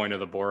whole point of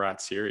the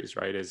Borat series,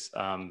 right? Is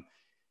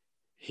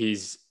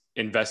he's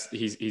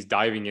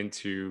diving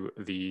into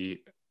the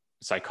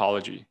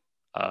psychology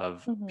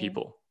of Hmm.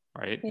 people,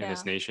 right, in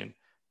this Yeah. nation,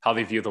 how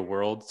they view the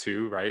world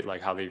too, right?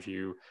 Like how they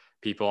view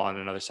people on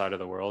another side of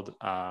the world.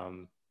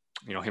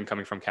 Him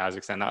coming from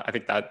Kazakhstan. I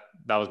think that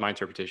was my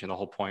interpretation. The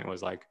whole point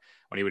was like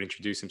when he would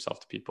introduce himself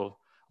to people,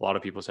 a lot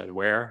of people said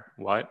where,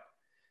 what.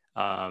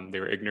 They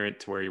were ignorant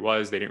to where he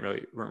was. They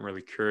weren't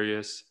really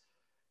curious.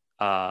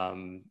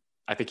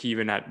 I think he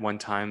even at one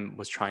time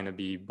was trying to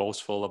be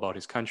boastful about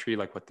his country,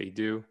 like what they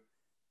do,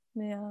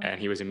 Yeah. and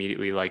he was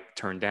immediately like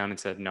turned down and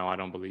said, "No, I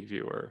don't believe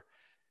you." Or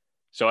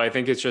so I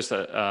think it's just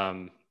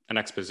an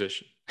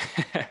exposition,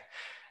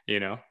 you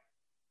know.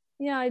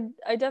 Yeah,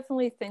 I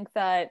definitely think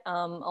that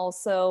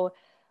also,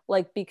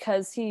 like,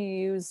 because he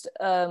used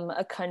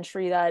a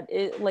country that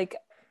it like,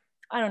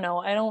 I don't know,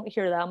 I don't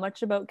hear that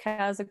much about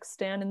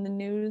Kazakhstan in the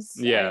news.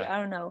 I Yeah. I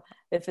don't know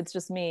if it's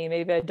just me.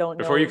 Maybe I don't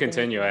Before you know the news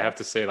continue, I enough. have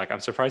to say, like, I'm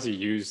surprised you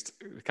used,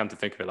 come to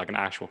think of it, like an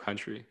actual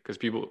country, because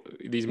people,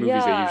 these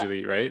movies, they Yeah,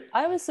 usually, right?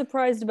 I was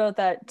surprised about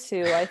that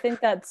too. I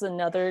think that's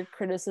another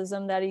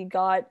criticism that he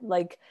got,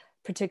 like,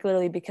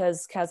 particularly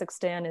because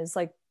Kazakhstan is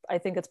like, I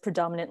think it's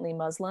predominantly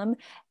Muslim.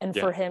 And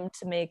Yeah. for him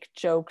to make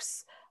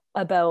jokes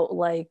about,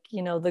 like,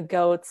 you know, the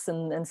goats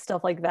and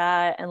stuff like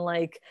that, and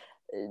like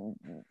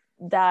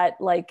that,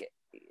 like,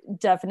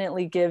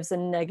 definitely gives a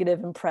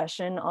negative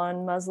impression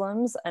on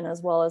Muslims. And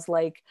as well as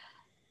like,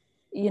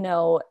 you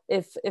know,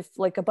 if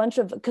like a bunch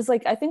of, because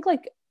like I think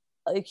like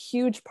a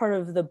huge part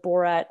of the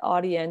Borat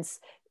audience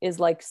is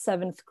like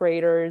seventh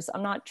graders.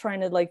 I'm not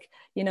trying to, like,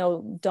 you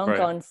know, dunk Right.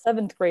 on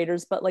seventh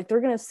graders, but like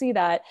they're gonna see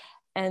that,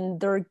 and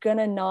they're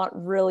gonna not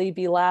really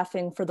be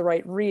laughing for the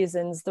right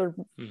reasons. They're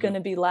Hmm. gonna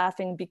be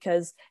laughing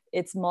because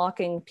it's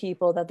mocking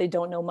people that they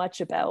don't know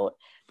much about.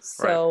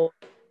 Right. So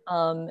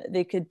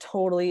they could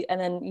totally, and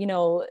then, you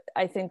know,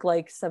 I think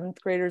like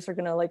seventh graders are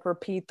gonna like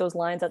repeat those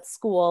lines at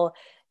school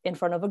in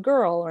front of a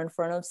girl or in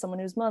front of someone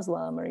who's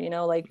Muslim, or, you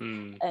know, like,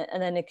 Mm.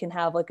 and then it can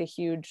have like a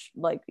huge,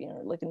 like, you know,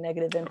 like a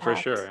negative For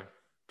impact. sure.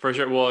 For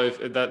sure. Well, if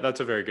that's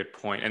a very good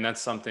point. And that's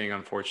something,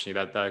 unfortunately,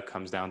 that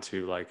comes down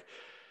to like,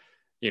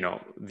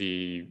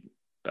 the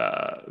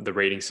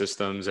rating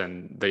systems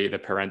and the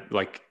parent,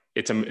 like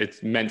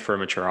it's meant for a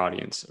mature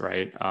audience,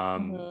 right?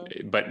 Hmm.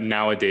 But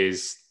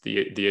nowadays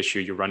the issue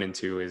you run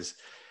into is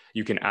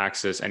you can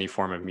access any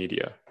form of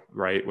media,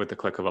 right, with the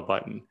click of a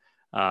button.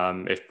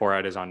 If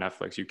Borat is on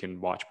Netflix, you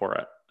can watch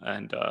Borat,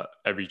 and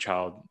every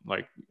child,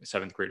 like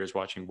seventh graders,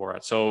 watching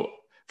Borat. So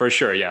for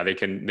sure, yeah, they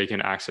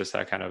can access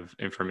that kind of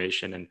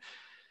information and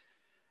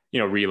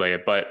relay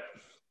it. But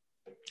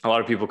a lot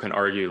of people can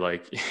argue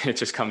like it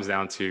just comes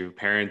down to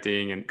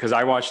parenting, and because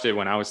I watched it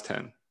when I was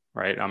 10,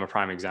 right? I'm a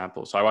prime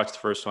example. So I watched the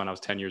first one, I was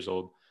 10 years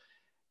old,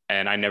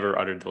 and I never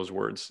uttered those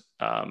words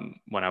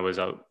when I was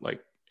out, like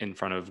in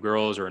front of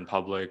girls or in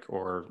public,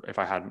 or if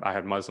I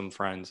had Muslim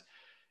friends.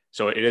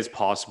 So it is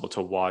possible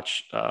to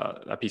watch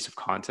a piece of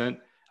content.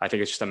 I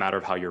think it's just a matter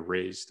of how you're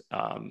raised,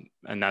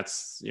 and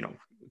that's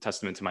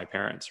testament to my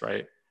parents,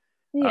 right?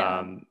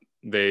 Yeah.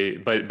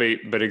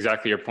 But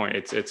exactly your point.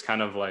 It's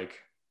kind of like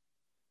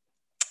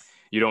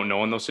you don't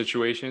know in those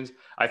situations.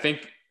 I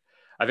think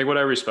what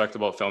I respect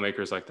about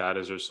filmmakers like that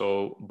is they're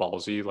so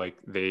ballsy. Like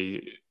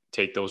they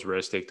take those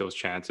risks, take those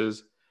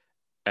chances,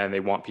 and they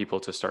want people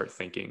to start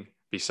thinking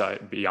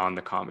beyond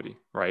the comedy,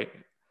 right?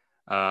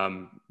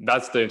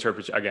 That's the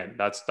interpretation. Again,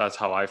 that's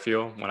how I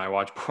feel when I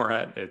watch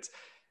Borat. It's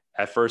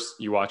at first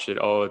you watch it,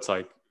 oh, it's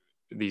like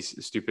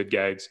these stupid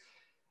gags,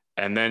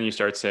 and then you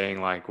start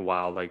saying like,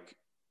 wow, like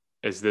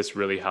is this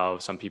really how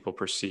some people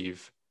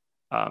perceive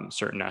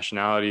certain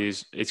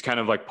nationalities? It's kind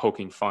of like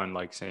poking fun,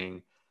 like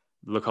saying,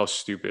 look how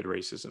stupid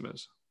racism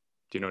is.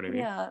 Do you know what I mean?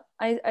 Yeah,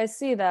 I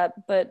see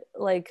that, but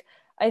like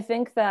I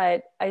think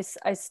that I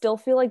still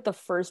feel like the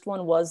first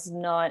one was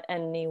not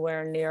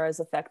anywhere near as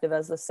effective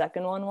as the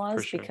second one For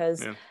was, sure.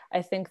 because Yeah.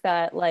 I think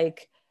that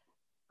like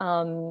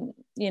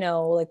you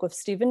know, like with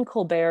Stephen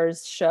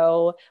Colbert's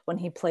show when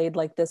he played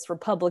like this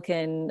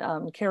Republican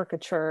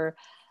caricature,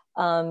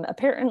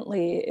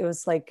 apparently it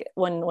was like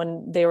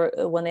when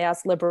they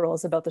asked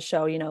liberals about the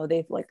show, you know,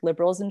 they like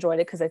liberals enjoyed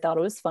it because they thought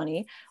it was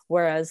funny,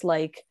 whereas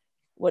like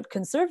what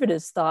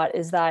conservatives thought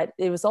is that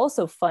it was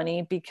also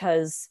funny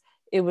because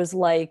it was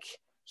like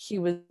he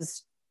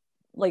was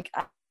like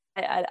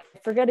I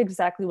forget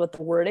exactly what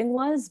the wording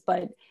was,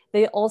 but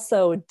they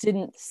also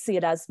didn't see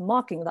it as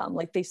mocking them.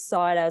 Like they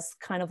saw it as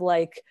kind of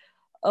like,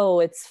 oh,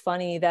 it's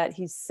funny that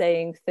he's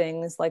saying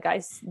things like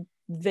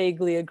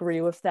vaguely agree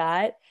with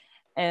that.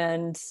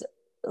 And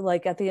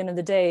like at the end of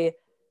the day,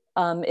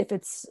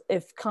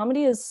 if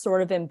comedy is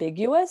sort of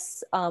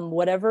ambiguous,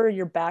 whatever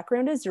your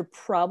background is, you're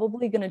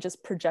probably going to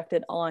just project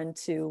it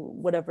onto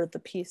whatever the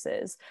piece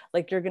is.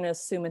 Like you're going to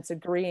assume it's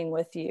agreeing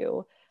with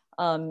you,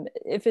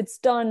 if it's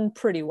done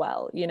pretty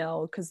well, you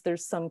know, because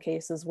there's some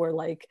cases where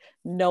like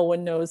no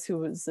one knows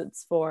who it's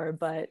for.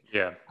 But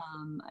Yeah.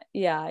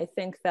 yeah, I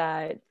think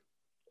that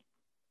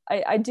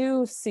I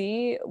do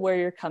see where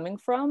you're coming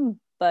from,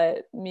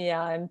 but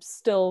yeah, I'm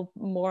still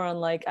more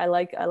on like I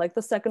like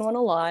the second one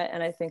a lot,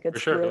 and I think For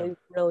it's sure. Yeah. really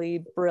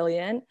really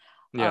brilliant.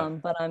 Yeah.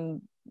 But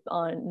I'm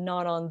on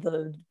not on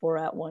the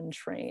Borat one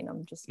train.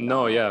 I'm just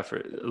No, not. yeah.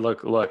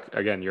 Look,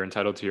 again, you're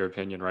entitled to your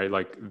opinion, right?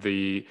 Like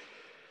the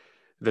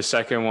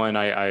second one,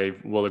 I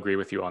will agree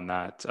with you on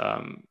that.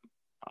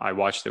 I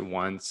watched it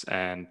once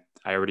and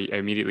I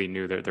immediately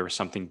knew that there was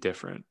something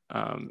different.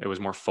 It was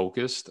more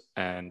focused,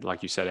 and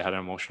like you said, it had an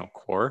emotional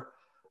core.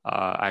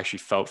 I actually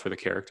felt for the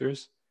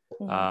characters,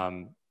 Mhm.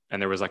 um,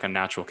 and there was like a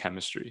natural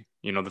chemistry.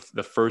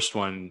 The first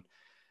one,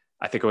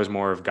 I think it was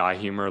more of guy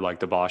humor, like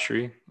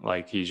debauchery,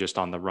 like he's just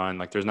on the run.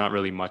 Like there's not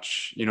really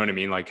much, you know what I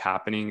mean, like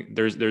happening.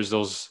 There's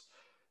those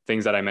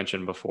things that I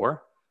mentioned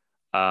before.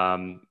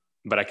 Um,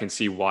 but I can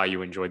see why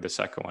you enjoyed the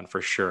second one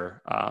for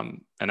sure.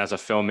 And as a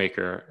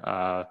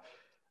filmmaker,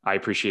 I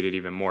appreciate it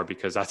even more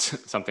because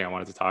that's something I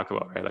wanted to talk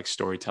about, right? Like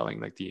storytelling,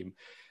 like Mhm.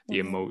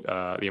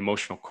 the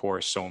emotional core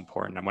is so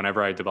important. And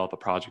whenever I develop a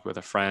project with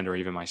a friend or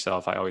even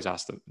myself, I always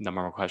ask the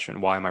number one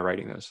question: why am I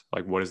writing this?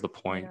 Like, what is the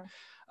point?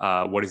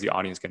 Yeah. What is the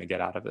audience going to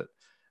get out of it?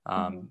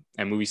 Mhm.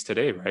 And movies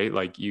today, right?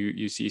 Like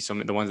you see some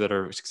of the ones that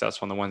are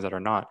successful and the ones that are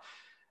not.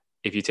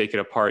 If you take it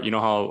apart, you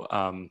know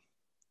how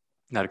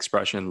that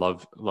expression,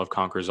 love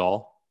conquers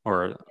all,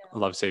 or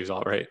love saves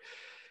all, right?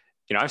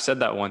 I've said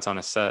that once on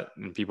a set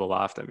and people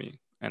laughed at me.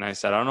 And I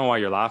said, I don't know why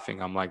you're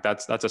laughing. I'm like,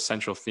 that's a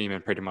central theme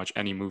in pretty much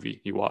any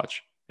movie you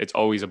watch. It's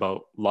always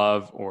about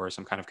love or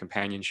some kind of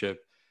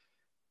companionship.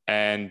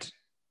 And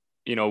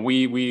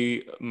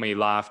we may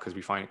laugh because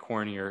we find it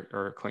corny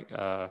or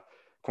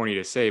corny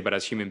to say, but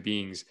as human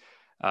beings,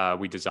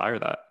 we desire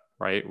that,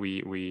 right?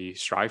 We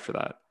strive for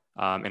that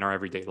in our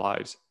everyday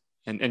lives.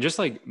 And just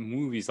like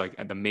movies like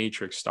The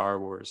Matrix, Star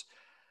Wars,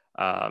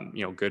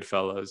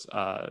 Goodfellas,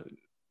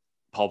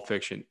 Pulp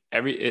Fiction.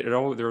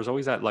 There was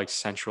always that like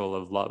central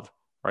of love,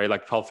 right?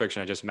 Like Pulp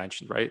Fiction I just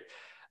mentioned, right?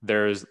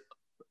 There's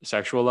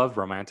sexual love,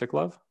 romantic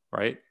love,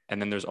 right?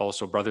 And then there's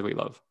also brotherly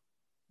love,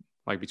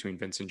 like between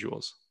Vince and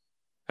Jules.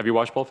 Have you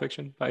watched Pulp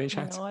Fiction by any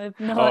chance? No, I've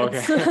Oh, not. okay.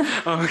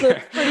 Oh, So okay.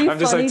 it's pretty I'm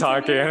just like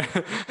funny to me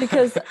talking.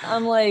 because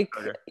I'm like,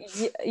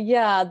 Okay.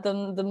 yeah,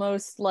 the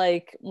most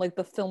like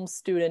the film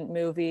student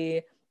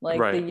movie, like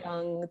Right.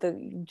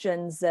 the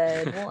Gen Z.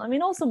 Well, I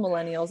mean, also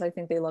millennials, I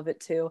think they love it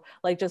too.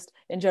 Like just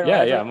in general,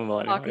 Yeah, as yeah, like I'm a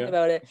millennial. talking Yeah.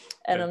 about it,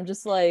 and Yeah. I'm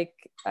just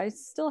like, I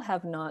still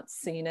have not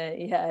seen it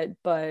yet,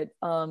 but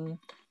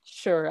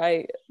sure,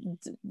 We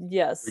got to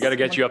yes,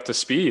 get you up to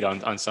speed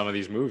on some of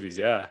these movies.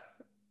 Yeah.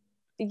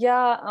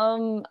 yeah,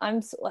 I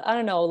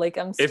don't know, like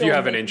I'm If you still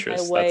have an making my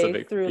interest, that's a way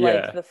big, through like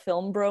yeah. the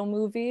film bro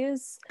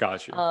movies.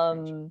 Got you. Got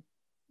you. Um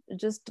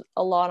just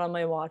a lot on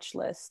my watch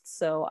list.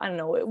 So I don't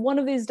know. One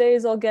of these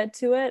days I'll get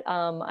to it.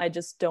 I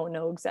just don't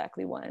know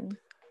exactly when.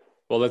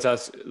 Well, let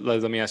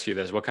me ask you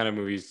this. What kind of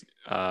movies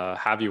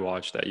have you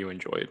watched that you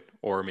enjoyed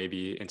or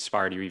maybe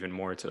inspired you even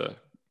more to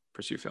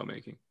pursue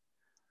filmmaking?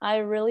 I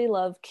really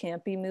love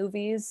campy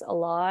movies a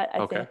lot. I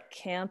Okay. think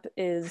camp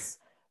is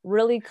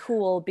really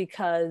cool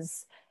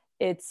because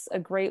it's a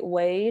great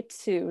way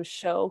to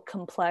show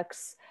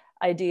complex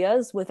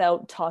ideas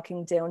without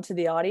talking down to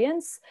the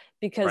audience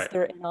because Right.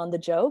 they're in on the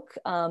joke.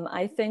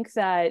 I think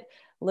that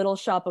Little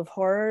Shop of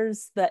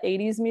Horrors, the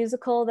 80s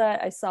musical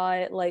that I saw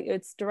it, like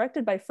it's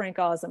directed by Frank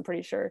Oz, I'm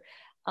pretty sure.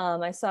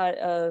 I saw it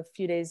a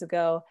few days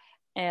ago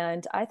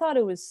and I thought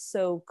it was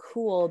so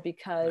cool Nice.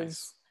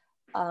 because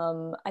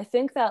I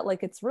think that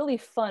like it's really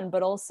fun,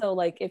 but also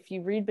like if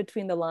you read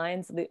between the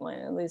lines, well,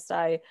 at least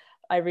I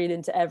read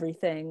into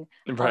everything.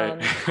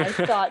 Right. I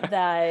thought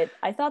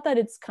that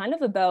it's kind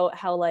of about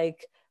how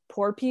like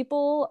poor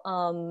people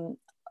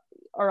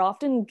are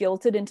often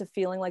guilted into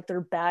feeling like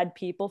they're bad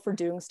people for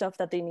doing stuff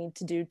that they need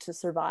to do to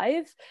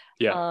survive.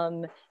 Yeah.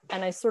 Um,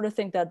 and I sort of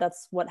think that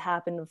that's what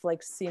happened with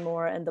like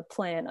Seymour and the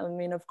plant. I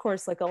mean, of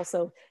course, like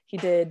also he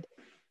did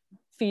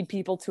feed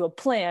people to a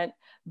plant,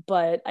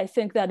 but I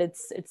think that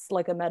it's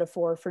like a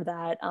metaphor for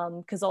that,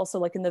 because also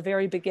like in the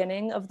very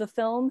beginning of the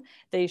film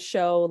they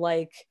show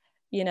like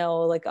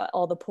like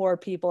all the poor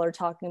people are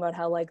talking about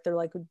how like they're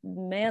like,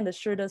 man, this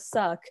sure does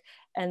suck,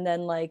 and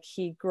then like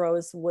he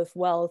grows with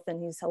wealth and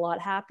he's a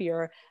lot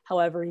happier.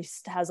 However, he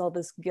has all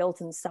this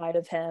guilt inside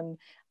of him,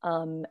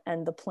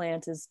 and the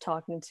plant is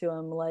talking to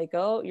him like,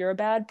 oh, you're a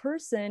bad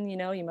person, you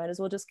might as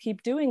well just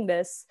keep doing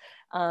this.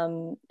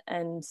 And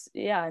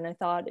yeah, and I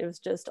thought it was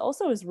just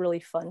also it was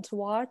really fun to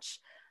watch.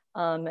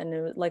 And it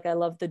was, like I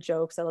love the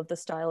jokes, I love the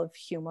style of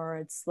humor.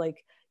 It's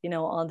like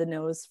on the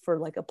nose for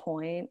like a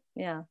point.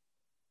 Yeah.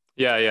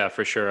 Yeah, yeah,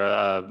 for sure.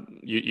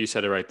 You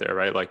said it right there,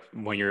 right? Like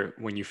when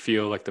you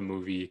feel like the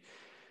movie,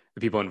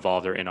 the people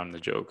involved are in on the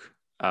joke.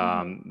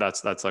 Hmm.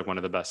 That's like one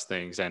of the best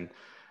things. And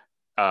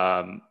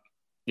um,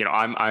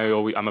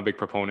 I'm a big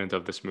proponent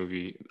of this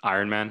movie,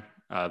 Iron Man,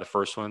 the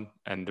first one.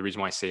 And the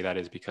reason why I say that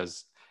is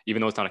because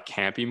even though it's not a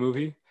campy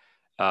movie,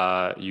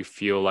 you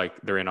feel like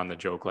they're in on the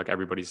joke, like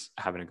everybody's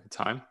having a good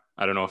time.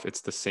 I don't know if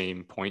it's the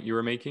same point you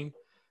were making,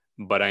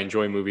 but I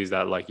enjoy movies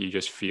that like you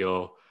just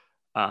feel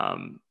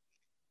um,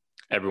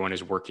 everyone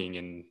is working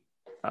in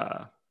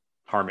uh,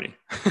 harmony.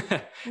 If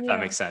that Yeah.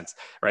 makes sense,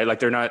 right? Like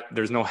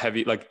there's no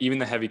heavy, like even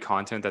the heavy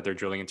content that they're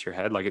drilling into your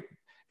head. If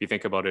you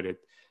think about it, it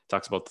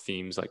talks about the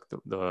themes like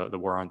the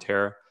war on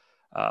terror,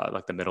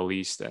 like the Middle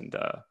East and,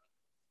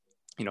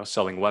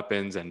 selling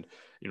weapons and,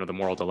 the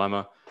moral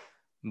dilemma,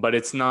 but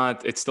it's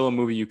still a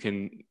movie you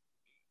can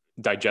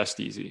digest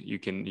easy. You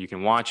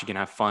can watch, you can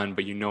have fun,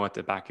 but at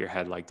the back of your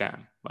head, like,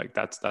 damn, like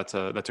that's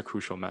a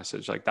crucial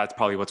message. Like that's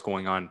probably what's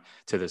going on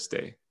to this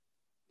day.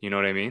 You know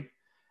what I mean?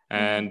 Hmm.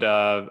 And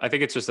I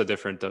think it's just a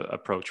different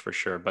approach for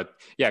sure. But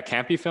yeah,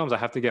 campy films I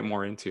have to get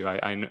more into.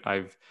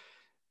 I've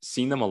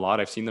seen them a lot.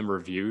 I've seen them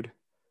reviewed.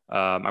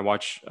 I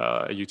watch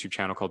a YouTube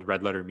channel called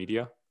Red Letter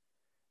Media,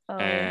 Oh.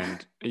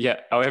 and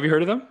yeah. Oh, have you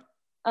heard of them?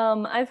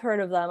 I've heard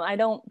of them. I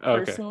don't Oh,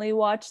 okay. personally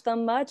watch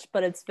them much,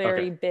 but it's Okay.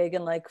 very big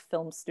in like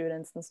film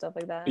students and stuff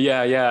like that.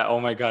 Yeah, yeah. Oh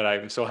my God,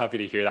 I'm so happy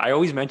to hear that. I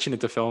always mention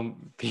it to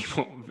film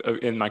people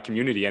in my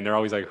community, and they're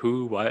always like,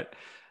 "Who? What?"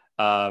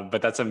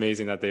 But that's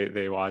amazing that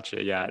they watch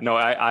it. Yeah. No,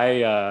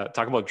 I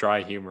talk about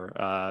dry humor.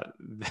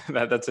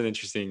 That's an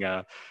interesting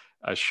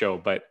show,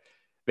 but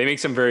they make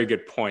some very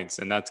good points,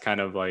 and that's kind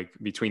of like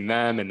between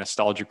them and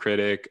Nostalgia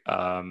Critic.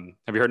 Have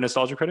you heard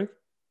Nostalgia Critic?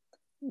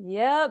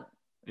 Yep.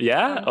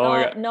 Yeah. I'm Oh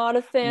my not God. not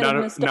a fan of Not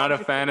a Nostalgia fan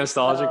of Critic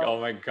Nostalgic. though. Oh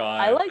my I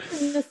God. like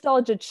the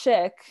Nostalgia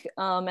Chick,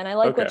 and I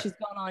like what Okay. she's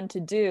gone on to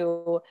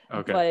do,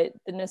 Okay. but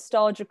the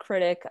Nostalgia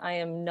Critic, I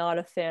am not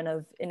a fan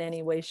of in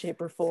any way,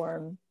 shape, or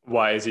form.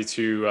 Why is he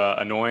too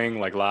annoying,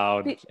 like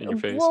loud in your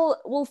face?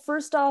 Well,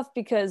 first off,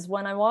 because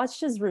when I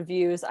watched his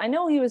reviews, I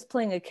know he was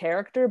playing a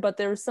character, but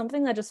there was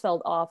something that just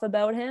felt off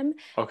about him.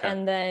 Okay.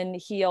 And then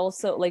he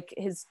also like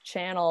his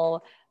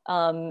channel,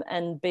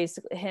 and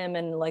basically him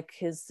and like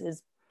his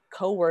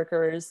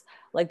coworkers,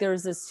 like there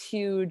was this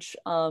huge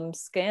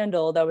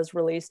scandal that was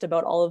released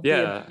about all of the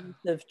Yeah,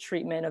 abusive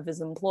treatment of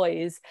his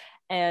employees.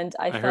 And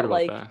I I heard felt about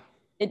like that.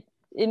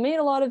 it made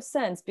a lot of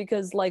sense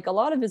because like a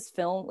lot of his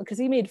film, because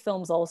he made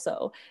films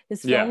also,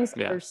 his Yeah, films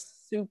yeah. are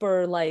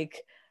super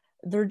like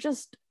they're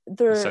just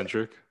they're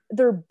Eccentric.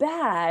 they're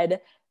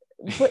bad,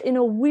 but in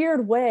a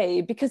weird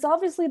way, because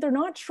obviously they're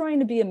not trying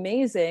to be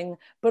amazing,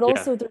 but Yeah.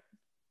 also they're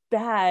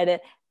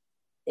bad.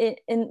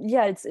 And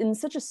yeah, it's in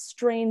such a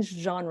strange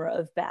genre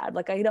of bad.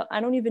 Like I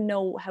don't even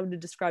know how to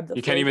describe the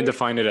You can't even flavor.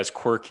 define it as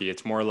quirky.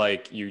 It's more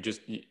like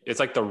it's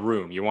like The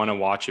Room. You want to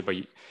watch it, but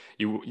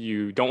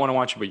you don't want to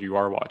watch it, but you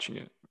are watching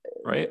it,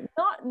 right?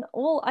 Not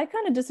well, I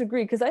kind of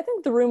disagree because I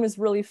think The Room is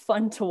really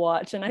fun to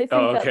watch, and I think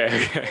Oh, that okay,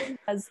 like okay. The Room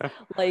has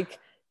like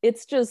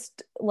it's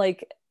just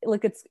like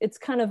it's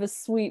kind of a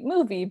sweet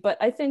movie, but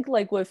I think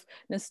like with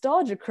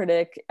Nostalgia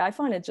Critic, I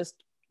find it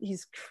just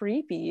he's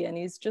creepy and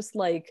he's just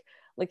like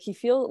he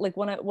feel like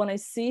when I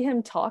see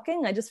him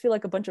talking, I just feel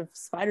like a bunch of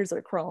spiders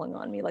are crawling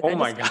on me. Like Oh I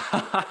my just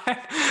God.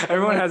 I'm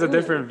Everyone like, has a ooh.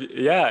 different,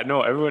 yeah,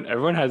 no,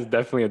 everyone has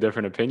definitely a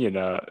different opinion,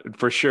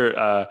 for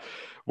sure.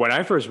 When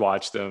I first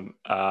watched him,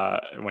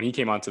 when he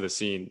came onto the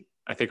scene,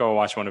 I think I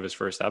watched one of his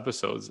first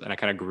episodes and I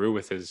kind of grew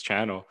with his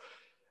channel.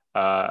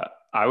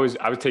 I was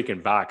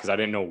taken back because I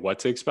didn't know what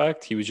to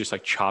expect. He was just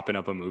like chopping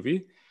up a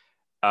movie.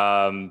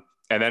 And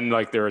then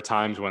like there were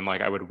times when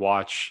like I would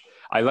watch,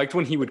 I liked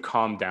when he would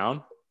calm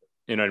down,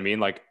 you know what I mean?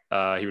 Like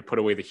he would put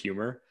away the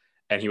humor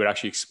and he would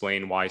actually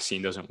explain why a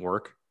scene doesn't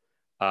work,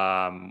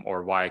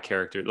 or why a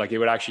character, like it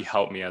would actually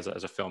help me as a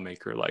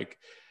filmmaker. Like,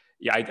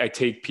 yeah, I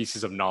take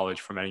pieces of knowledge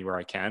from anywhere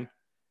I can.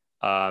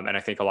 And I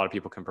think a lot of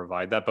people can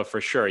provide that, but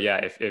for sure, yeah,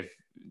 if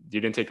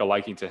you didn't take a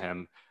liking to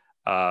him,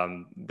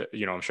 I'm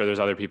sure there's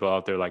other people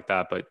out there like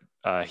that, but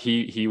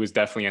he was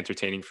definitely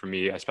entertaining for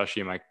me,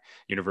 especially in my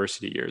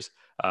university years.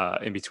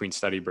 In between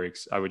study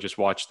breaks, I would just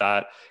watch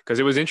that because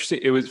it was interesting.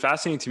 It was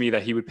fascinating to me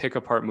that he would pick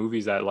apart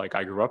movies that like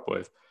I grew up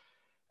with,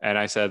 and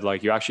I said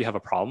like, you actually have a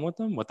problem with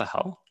them? What the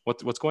hell?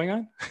 What's going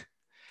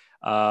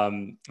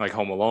on? Like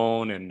Home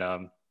Alone and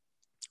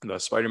the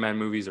Spider-Man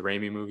movies, the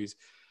Raimi movies.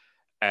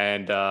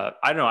 And I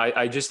don't know.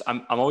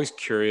 I'm always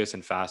curious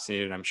and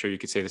fascinated. I'm sure you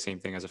could say the same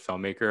thing as a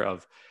filmmaker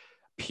of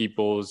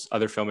people's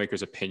other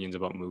filmmakers' opinions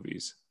about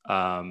movies.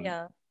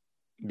 Yeah.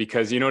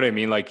 Because you know what I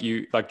mean? Like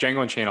like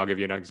Django Unchained, I'll give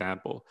you an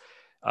example.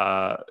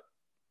 Uh,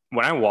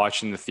 when I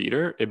watched in the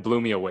theater, it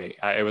blew me away.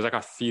 It was like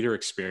a theater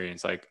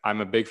experience. Like I'm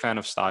a big fan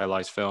of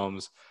stylized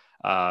films.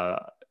 Uh,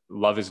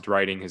 love his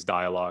writing, his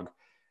dialogue,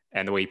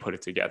 and the way he put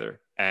it together.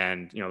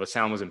 And the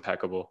sound was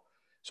impeccable.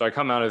 So I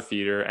come out of the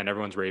theater and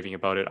everyone's raving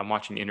about it. I'm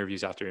watching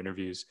interviews after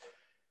interviews.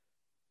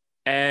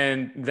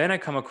 And then I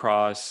come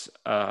across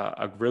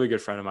a really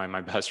good friend of mine,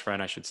 my best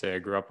friend, I should say, I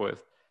grew up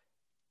with.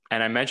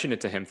 And I mentioned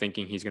it to him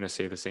thinking he's going to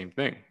say the same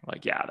thing.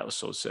 Like, yeah, that was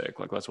so sick.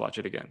 Like, let's watch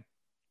it again.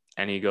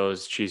 And he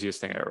goes, cheesiest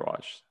thing I ever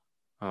watched.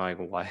 I'm like,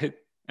 what?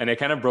 And it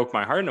kind of broke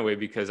my heart in a way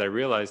because I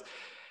realized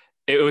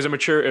it was a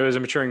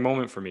maturing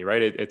moment for me,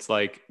 right? It's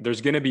like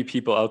there's going to be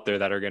people out there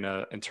that are going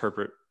to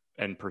interpret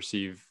and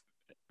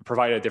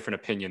provide a different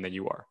opinion than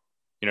you are.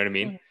 You know what I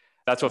mean? Mhm.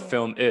 That's what Yeah.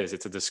 film is.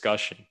 It's a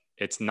discussion.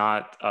 It's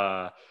not,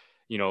 a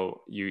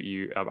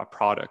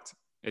product.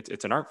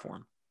 It's an art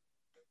form.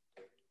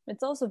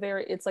 It's also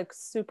it's like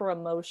super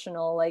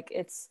emotional. Like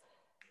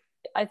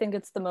I think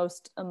it's the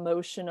most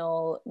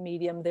emotional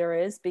medium there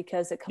is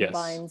because it Yes.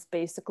 combines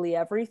basically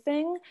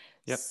everything.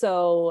 Yep.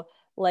 So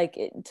like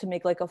to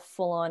make like a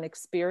full-on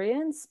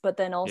experience, but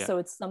then Yeah. also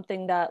it's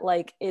something that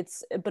like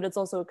but it's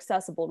also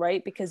accessible,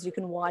 right? Because you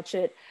can watch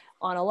it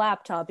on a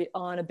laptop,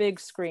 on a big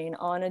screen,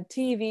 on a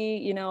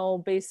TV,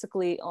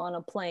 basically on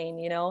a plane,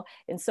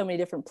 in so many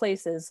different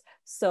places.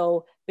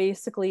 So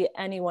basically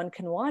anyone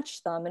can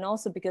watch them. And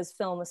also because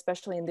film,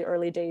 especially in the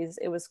early days,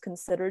 it was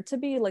considered to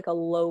be like a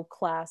low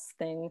class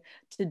thing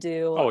to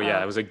do. Oh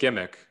yeah, it was a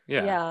gimmick.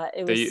 Yeah. Yeah,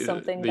 it was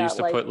something They used that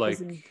to like put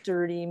was like, in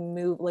dirty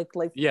move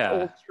like yeah.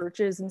 old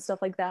churches and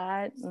stuff like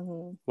that.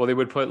 Hmm. Well, they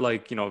would put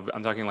like,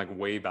 I'm talking like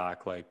way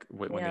back, like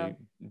when Yeah, they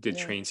did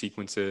yeah. train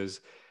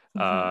sequences, Hmm.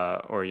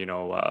 or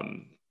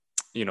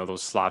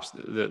those slaps.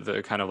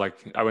 The kind of like,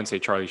 I wouldn't say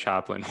Charlie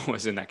Chaplin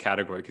was in that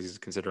category because he's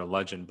considered a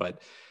legend,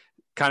 but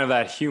kind of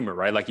that humor,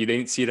 right? Like you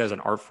didn't see it as an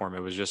art form. It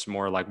was just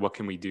more like, what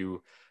can we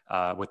do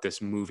with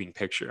this moving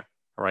picture,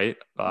 right?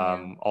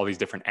 Yeah. All these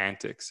different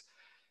antics.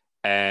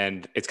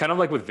 And it's kind of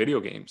like with video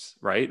games,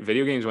 right?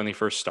 Video games, when they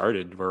first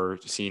started, were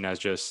seen as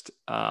just,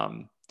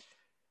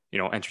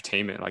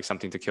 entertainment, like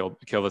something to kill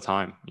the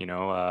time,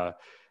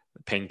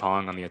 ping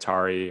pong on the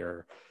Atari,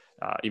 or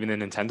even the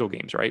Nintendo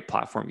games, right?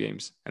 Platform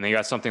games. And then you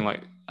got something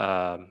like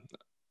a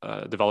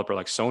developer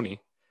like Sony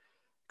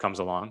comes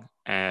along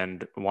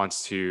and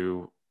wants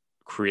to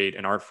create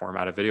an art form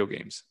out of video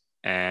games.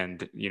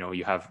 And,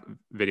 you have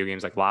video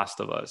games like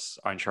Last of Us,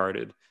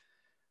 Uncharted,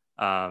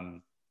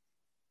 um,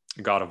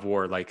 God of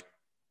War. Like,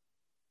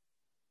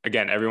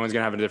 again, everyone's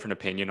going to have a different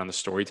opinion on the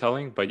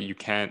storytelling, but you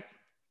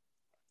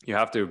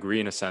have to agree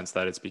in a sense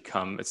that it's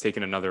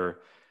taken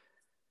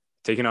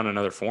on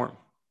another form,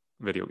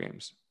 video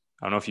games.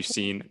 I don't know if you've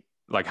seen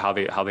like how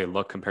they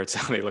look compared to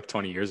how they look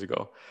 20 years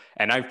ago.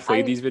 And I've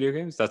played I these video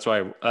games. That's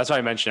why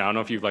I mentioned, I don't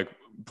know if you've like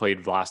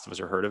played Last of Us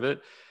or heard of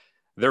it.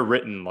 They're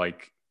written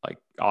like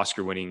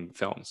Oscar winning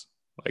films.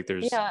 Like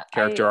there's yeah,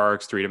 character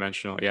arcs,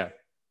 three-dimensional. Yeah.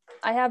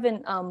 I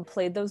haven't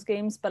played those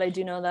games, but I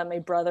do know that my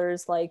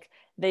brothers like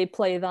they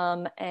play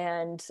them,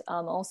 and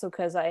also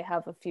because I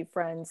have a few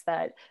friends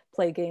that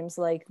play games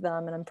like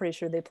them, and I'm pretty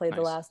sure they played The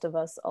Nice. Last of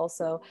Us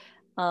also.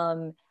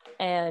 Um,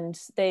 and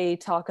they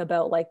talk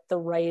about like the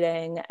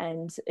writing,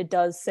 and it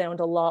does sound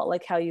a lot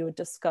like how you would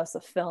discuss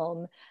a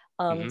film,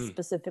 Hmm.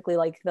 specifically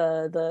like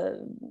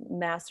the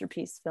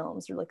masterpiece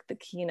films or like the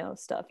Kino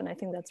stuff, and I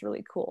think that's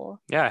really cool.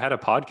 Yeah, I had a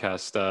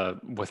podcast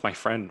with my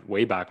friend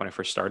way back when I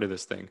first started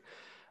this thing.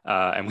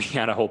 And we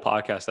had a whole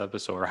podcast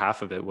episode, or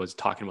half of it was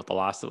talking about The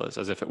Last of Us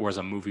as if it was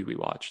a movie we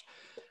watched.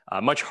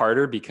 Much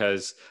harder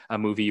because a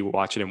movie you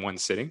watch it in one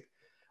sitting.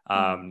 Mhm.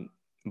 Um,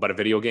 but a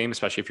video game,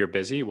 especially if you're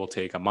busy, will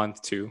take a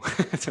month to,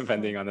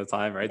 depending on the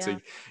time, right? So Yeah.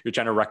 you're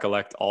trying to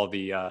recollect all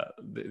the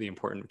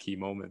important key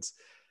moments.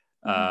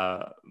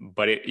 Mhm.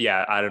 But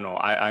yeah, I don't know.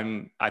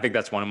 I think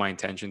that's one of my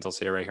intentions. I'll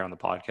say it right here on the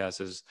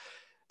podcast is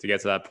to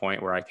get to that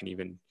point where I can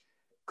even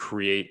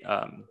create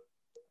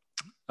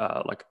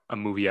like a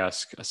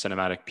movie-esque, a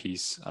cinematic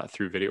piece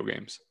through video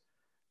games.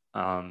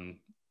 Um,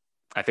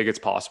 I think it's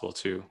possible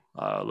too,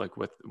 like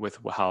with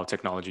how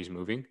technology is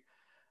moving.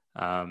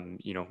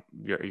 You're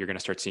going to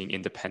start seeing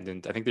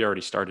independent. I think they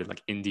already started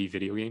like indie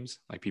video games,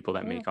 like people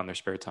that Yeah. make on their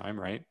spare time,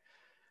 right?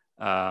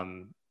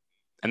 Um,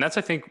 and I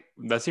think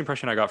that's the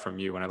impression I got from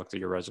you when I looked at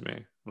your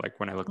resume. Like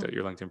when I looked at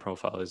your LinkedIn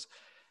profile, is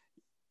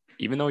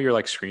even though you're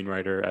like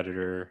screenwriter,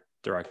 editor,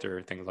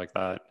 director, things like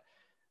that,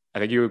 I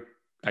think you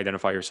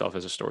identify yourself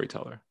as a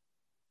storyteller.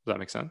 Does that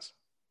make sense?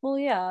 Well,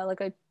 yeah,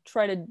 like I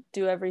try to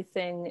do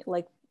everything,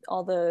 like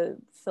all the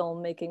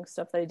filmmaking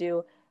stuff that I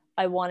do.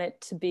 I want it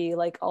to be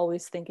like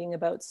always thinking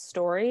about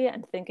story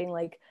and thinking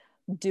like,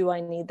 do I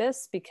need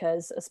this?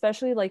 Because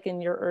especially like in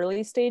your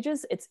early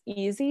stages, it's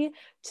easy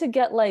to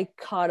get like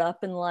caught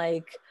up in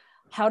like,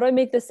 how do I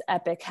make this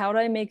epic? How do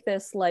I make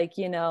this like,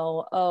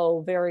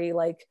 oh, very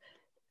like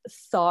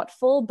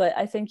thoughtful? But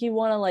I think you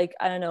want to like,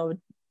 I don't know,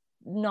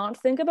 not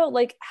think about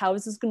like, how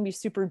is this going to be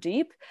super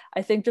deep?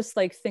 I think just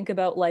like think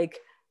about like,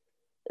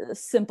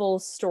 simple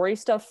story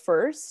stuff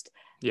first,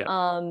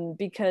 Yeah.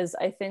 because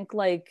I think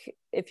like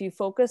if you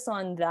focus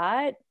on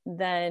that,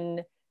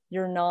 then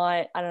you're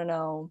not, I don't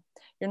know,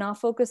 you're not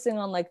focusing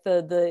on like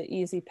the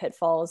easy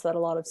pitfalls that a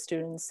lot of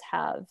students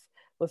have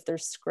with their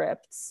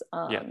scripts.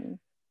 Yeah. Well,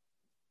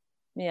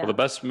 the Yeah.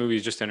 best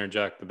movies, just to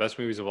interject, the best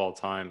movies of all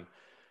time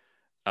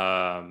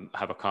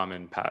have a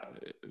common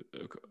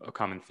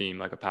theme,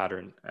 like a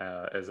pattern,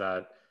 is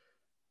that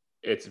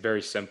it's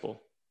very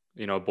simple.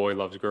 Boy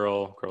loves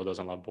girl, girl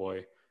doesn't love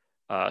boy.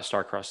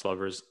 Star-crossed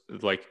lovers.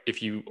 Like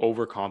if you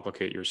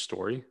overcomplicate your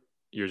story,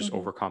 you're just Hmm.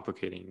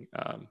 overcomplicating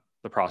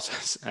the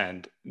process,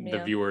 and the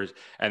Yeah. viewers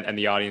and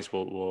the audience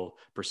will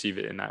perceive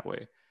it in that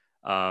way.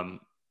 Um,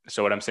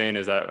 so what I'm saying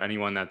is that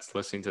anyone that's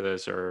listening to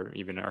this, or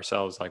even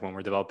ourselves, like when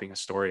we're developing a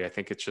story, I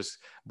think it's just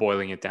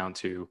boiling it down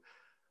to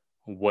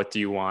what do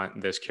you want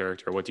this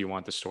character, what do you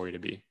want the story to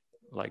be,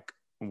 like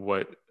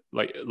what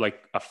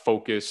like a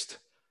focused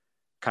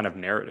kind of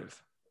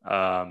narrative.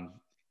 Um,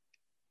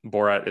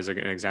 Borat is an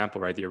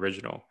example, right? The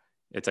original.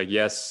 It's like,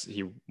 yes,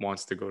 he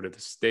wants to go to the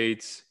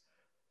States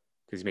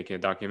because he's making a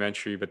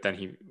documentary, but then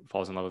he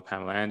falls in love with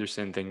Pamela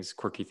Anderson.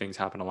 Quirky things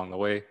happen along the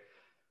way.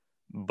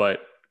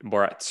 But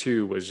Borat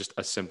 2 was just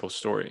a simple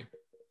story.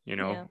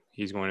 Yeah.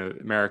 He's going to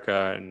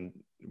America and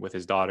with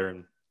his daughter.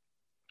 And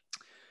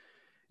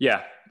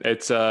yeah,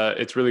 it's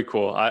really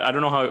cool. I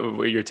don't know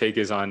what your take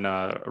is on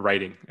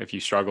writing, if you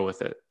struggle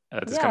with it.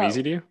 Does it come Yeah.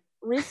 easy to you?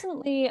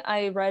 Recently,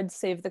 I read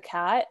Save the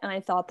Cat, and I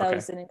thought that Okay.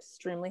 was an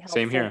extremely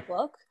Same helpful here.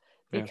 book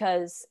Yeah.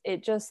 because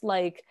it just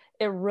like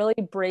it really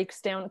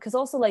breaks down. Because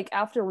also, like,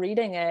 after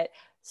reading it,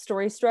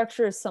 story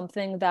structure is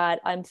something that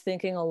I'm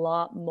thinking a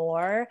lot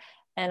more.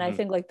 And I Mhm.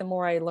 think like the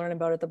more I learn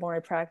about it, the more I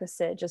practice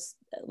it, just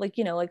like,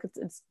 like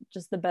it's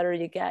just the better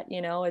you get,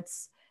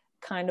 it's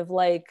kind of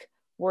like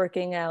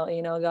working out,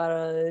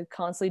 gotta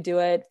constantly do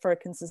it for a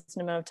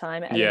consistent amount of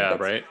time, and then you Yeah, get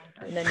right.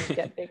 stronger and then you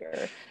get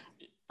bigger.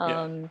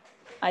 Yeah. um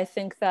I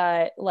think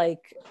that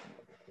like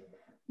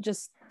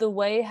just the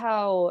way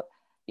how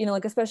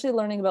like especially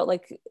learning about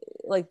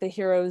like the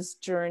hero's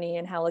journey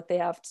and how like they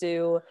have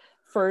to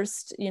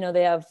first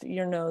they have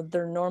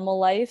their normal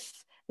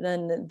life,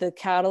 then the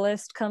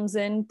catalyst comes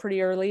in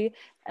pretty early,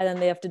 and then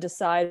they have to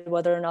decide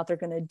whether or not they're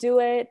going to do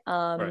it.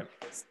 Right.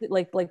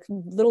 Like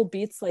little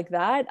beats like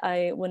that,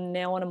 when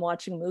I'm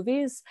watching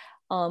movies,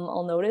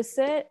 I'll notice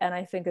it, and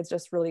I think it's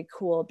just really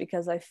cool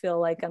because I feel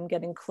like I'm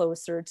getting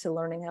closer to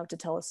learning how to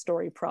tell a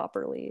story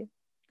properly.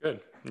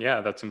 Good.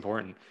 Yeah, that's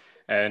important.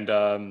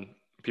 And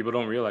people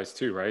don't realize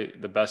too, right?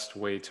 The best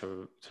way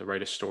to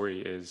write a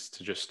story is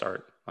to just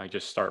start. Like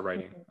just start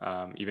writing,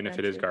 Mhm. even if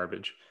That it is too.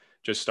 garbage.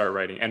 Just start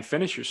writing and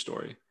finish your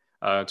story.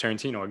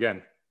 Tarantino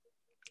again,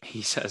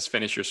 he says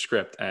finish your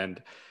script,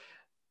 and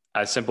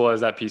as simple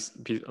as that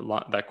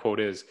that quote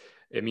is,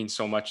 it means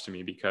so much to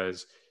me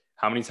because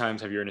how many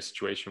times have you in a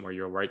situation where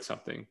you'll write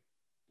something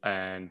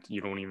and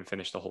you don't even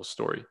finish the whole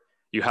story?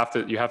 You have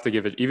to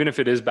give it, even if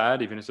it is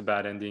bad, even if it's a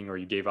bad ending or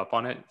you gave up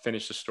on it,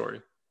 finish the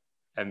story.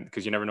 And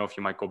because you never know if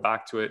you might go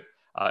back to it.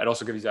 It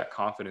also gives you that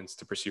confidence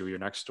to pursue your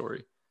next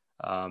story.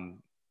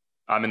 I'm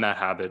in that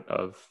habit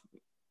of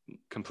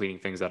completing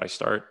things that I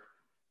start.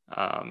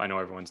 I know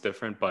everyone's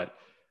different, but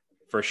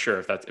for sure,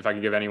 if I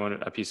could give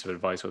anyone a piece of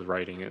advice with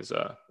writing is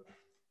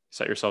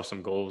set yourself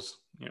some goals,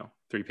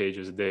 3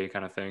 pages a day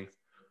kind of thing,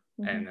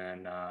 and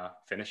then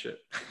finish it.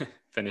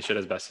 Finish it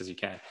as best as you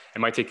can. It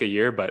might take a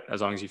year, but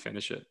as long as you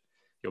finish it,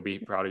 you'll be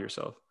proud of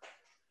yourself.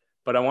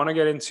 But I want to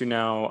get into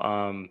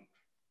now,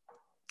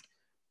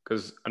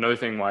 because another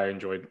thing why I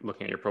enjoyed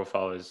looking at your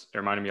profile is it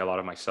reminded me a lot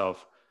of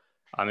myself.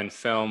 I'm in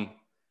film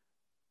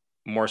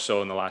more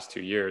so in the last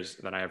 2 years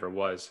than I ever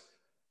was.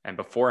 And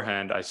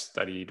beforehand, I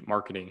studied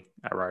marketing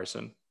at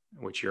Ryerson,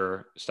 which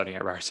you're studying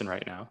at Ryerson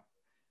right now.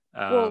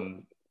 Well,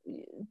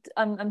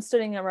 I'm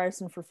studying at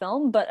Ryerson for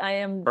film, but I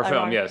am for film,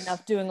 ironically yes,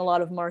 enough doing a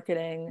lot of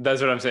marketing.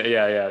 That's what I'm saying.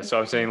 Yeah, yeah. So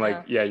I'm saying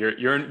like, Yeah.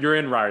 you're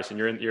in Ryerson.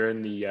 You're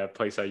in the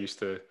place I used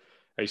to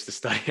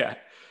study at.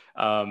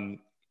 And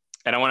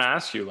I want to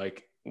ask you,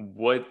 like,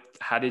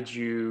 how did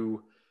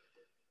you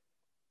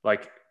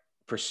like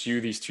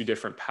pursue these two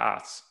different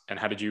paths, and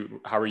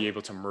how were you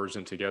able to merge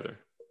them together?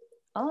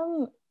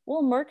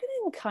 Well,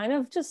 marketing kind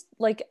of just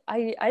like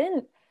I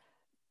didn't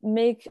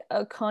make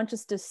a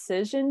conscious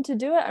decision to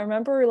do it. I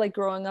remember like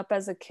growing up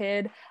as a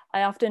kid,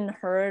 I often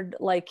heard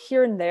like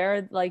here and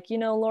there, like,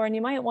 Lauren,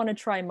 you might want to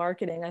try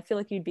marketing. I feel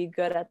like you'd be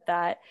good at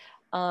that.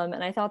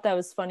 And I thought that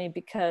was funny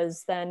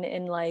because then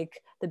in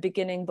like the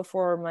beginning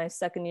before my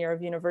second year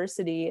of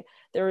university,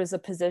 there was a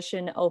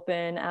position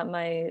open at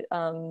my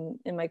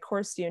in my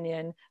course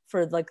union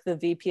for like the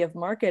VP of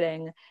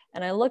marketing.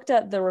 And I looked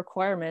at the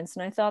requirements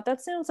and I thought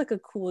that sounds like a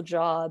cool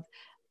job,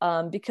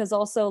 because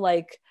also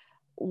like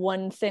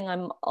one thing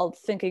I'm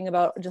thinking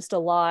about just a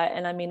lot,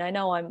 and I mean, I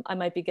know I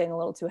might be getting a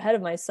little too ahead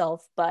of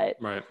myself, but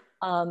Right.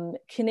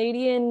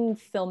 Canadian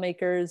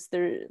filmmakers,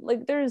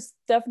 there's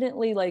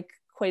definitely like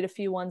quite a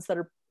few ones that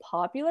are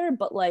popular,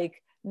 but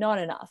like not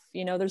enough.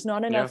 There's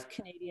not Yeah. enough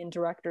Canadian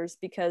directors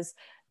because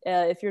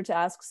if you're to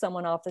ask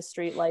someone off the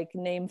street, like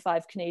name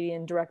 5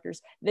 Canadian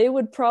directors, they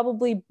would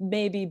probably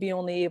maybe be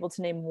only able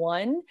to name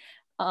one.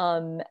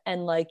 And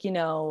like,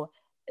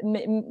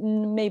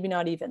 maybe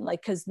not even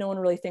like, because no one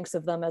really thinks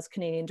of them as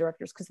Canadian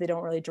directors because they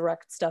don't really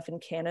direct stuff in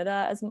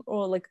Canada as,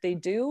 or like they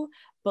do,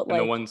 but And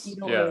the like ones, you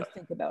don't yeah, really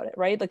think about it,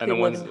 right? Like and they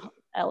the live ones,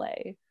 in LA.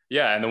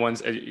 yeah, and the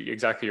ones,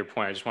 exactly your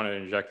point. I just wanted to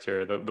interject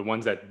here. The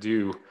ones that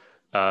do,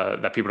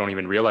 that people don't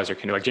even realize are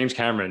Canadian. Like James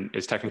Cameron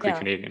is technically Yeah.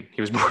 Canadian.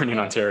 He was born in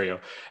Yeah. Ontario,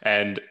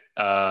 and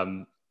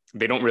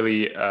they don't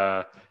really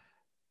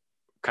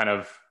kind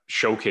of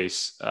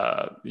showcase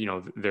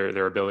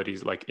their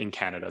abilities like in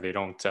Canada. They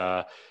don't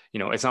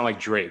it's not like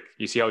Drake.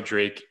 You see how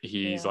Drake,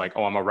 he's Yeah. like,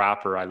 oh, I'm a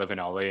rapper, I live in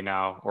LA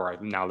now, or I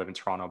now live in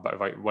Toronto,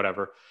 but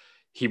whatever.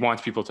 He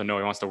wants people to know,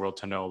 he wants the world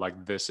to know,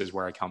 like, this is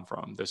where I come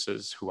from, this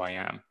is who I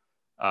am.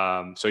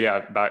 So yeah,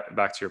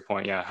 back to your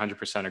point, yeah,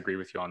 100% agree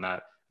with you on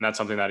that. And that's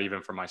something that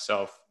even for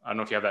myself, I don't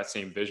know if you have that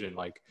same vision,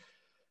 like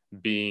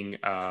being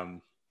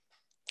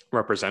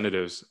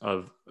representatives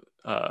of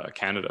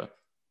Canada,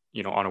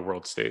 on a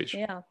world stage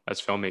Yeah.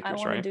 as I filmmakers,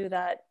 want to right? do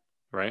that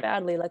Right.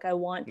 badly. Like I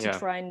want to Yeah.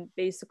 try and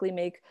basically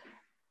make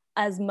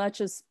as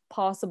much as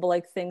possible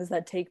like things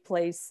that take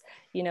place,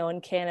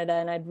 in Canada.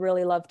 And I'd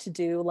really love to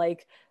do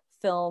like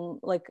film,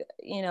 like,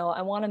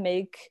 I want to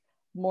make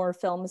more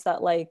films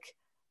that like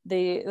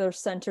they're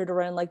centered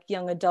around like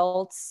young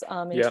adults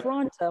in Yeah.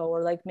 Toronto,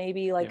 or like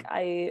maybe like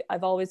Yeah.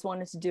 I've always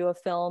wanted to do a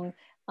film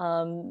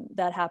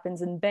that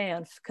happens in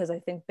Banff because I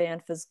think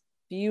Banff is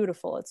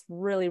beautiful. It's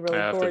really, I really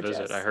have to visit.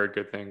 I gorgeous. heard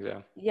good things.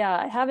 Yeah. Yeah,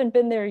 I haven't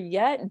been there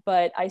yet,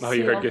 but I Oh,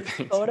 you see heard all good these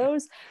things.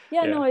 photos.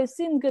 Yeah, no, Yeah. I've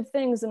seen good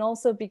things. And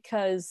also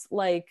because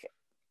like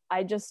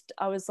I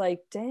was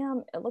like,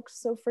 damn, it looks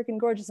so freaking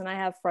gorgeous. And I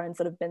have friends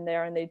that have been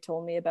there and they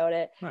told me about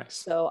it. Nice.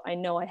 So I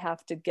know I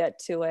have to get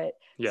to it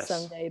Yes.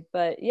 someday.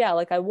 But yeah,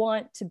 like I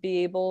want to be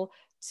able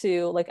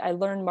to, like, I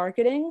learn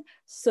marketing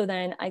so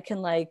then I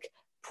can like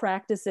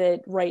practice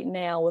it right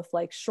now with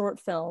like short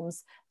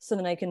films. So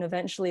then I can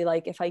eventually,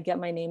 like, if I get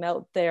my name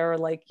out there,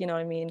 like, you know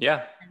what I mean?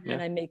 Yeah. And then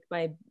Yeah. I make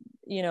my,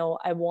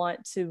 I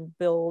want to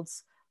build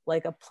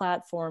like a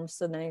platform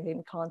so then I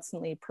can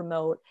constantly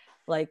promote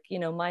like,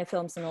 my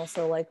films and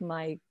also like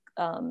my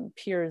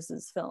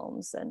peers'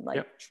 films, and like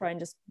Yeah. try and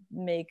just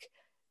make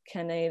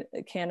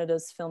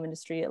Canada's film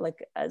industry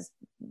like as,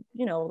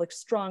 like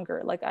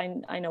stronger. Like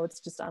I know it's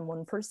just I'm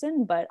one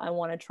person, but I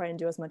want to try and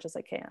do as much as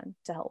I can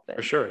to help For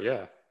it. sure.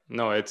 Yeah.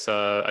 No, it's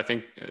I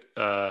think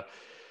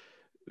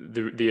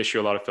the issue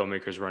a lot of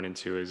filmmakers run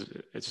into is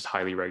it's just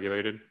highly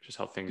regulated, just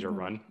how things are Mm-hmm.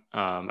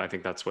 run. I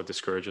think that's what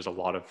discourages a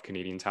lot of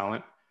Canadian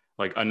talent.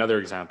 Like another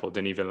example,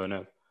 Denis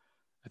Villeneuve.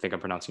 I think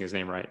I'm pronouncing his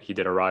name right. He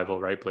did Arrival,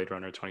 right? Blade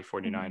Runner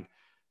 2049,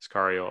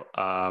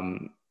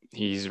 Sicario.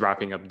 He's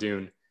wrapping up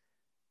Dune,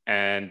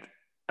 and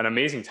an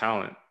amazing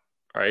talent,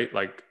 right?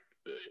 Like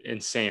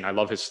insane. I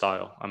love his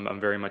style.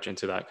 I'm very much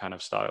into that kind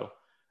of style.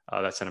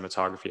 that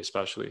cinematography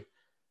especially.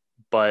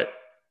 But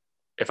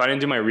if I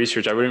didn't do my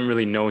research, I wouldn't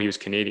really know he was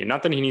Canadian.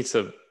 Not that he needs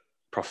to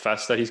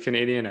profess that he's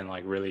Canadian and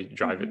like really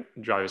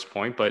drive his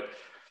point, but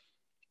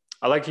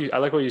I like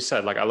what you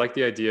said. Like I like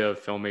the idea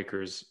of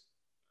filmmakers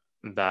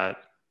that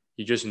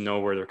you just know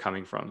where they're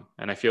coming from,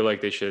 and I feel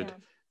like they should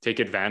take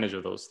advantage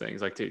of those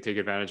things, like take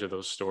advantage of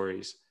those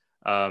stories.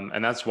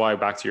 And that's why,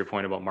 back to your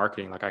point about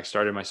marketing, like I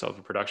started myself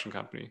a production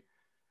company,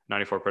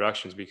 94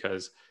 Productions,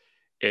 because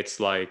it's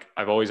like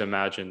I've always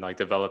imagined like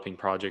developing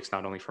projects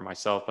not only for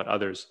myself but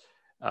others,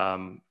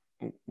 um,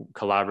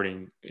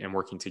 collaborating and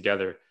working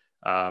together,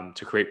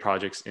 to create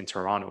projects in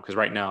Toronto. Because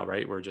right now,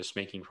 right, we're just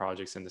making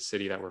projects in the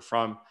city that we're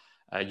from,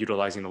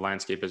 utilizing the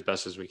landscape as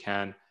best as we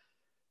can.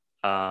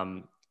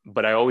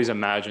 But I always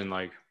imagine,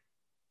 like,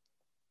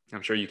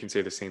 I'm sure you can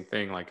say the same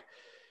thing, like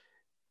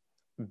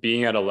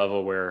being at a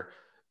level where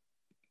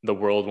the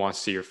world wants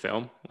to see your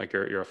film, like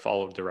you're a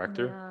follow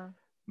director,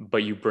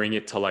 but you bring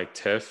it to like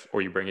TIFF,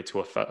 or you bring it to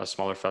a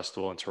smaller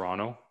festival in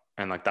Toronto,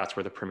 and like that's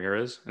where the premiere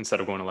is, instead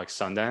of going to like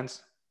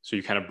Sundance. So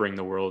you kind of bring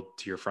the world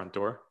to your front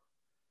door,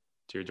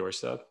 to your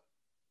doorstep.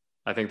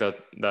 I think that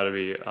that'd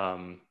be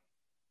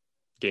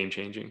game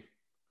changing,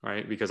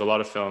 right? Because a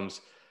lot of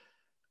films,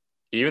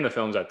 even the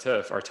films at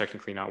TIFF, are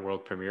technically not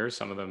world premieres.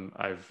 Some of them,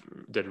 I've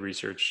did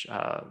research,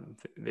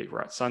 they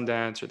were at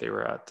Sundance, or they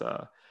were at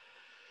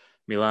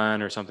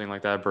Milan or something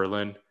like that,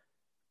 Berlin.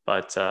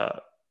 But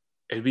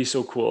it'd be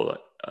so cool.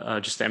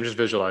 I'm just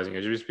visualizing it.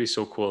 It'd just be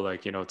so cool,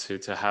 like, you know,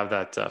 to have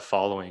that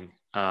following,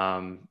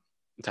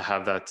 to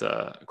have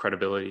that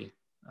credibility,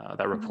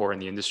 that rapport in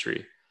the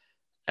industry,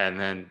 and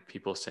then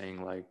people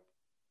saying like,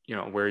 you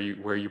know, where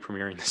are you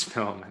premiering this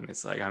film? And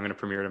it's like, I'm going to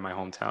premiere it in my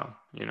hometown,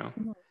 you know.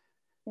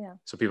 Yeah.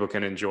 So people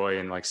can enjoy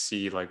and like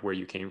see like where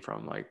you came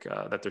from, like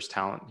that there's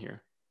talent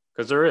here,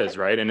 because there is,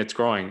 right? And it's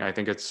growing. I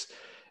think it's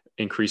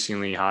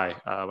increasingly high.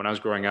 When I was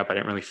growing up, I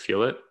didn't really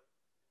feel it.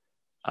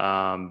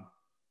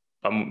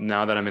 But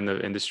now that I'm in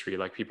the industry,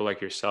 like people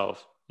like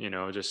yourself, you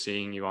know, just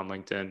seeing you on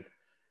LinkedIn.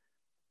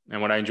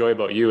 And what I enjoy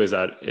about you is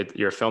that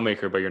you're a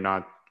filmmaker, but you're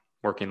not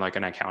working like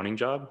an accounting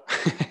job.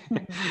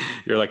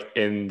 You're like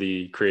in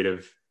the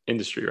creative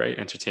industry, right?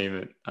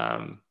 Entertainment,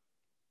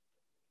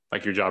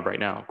 like your job right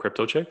now,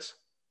 Crypto Chicks.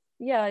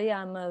 Yeah,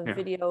 I'm a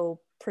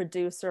video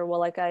producer.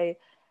 Well,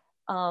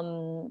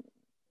 um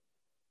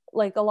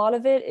like a lot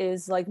of it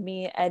is like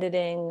me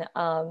editing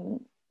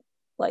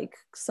like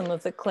some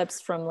of the clips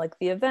from like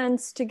the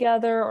events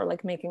together, or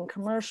like making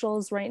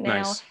commercials right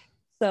now. Nice.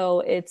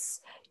 So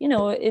it's, you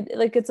know,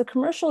 it's a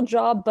commercial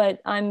job,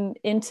 but I'm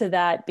into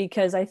that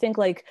because I think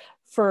like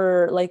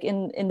for like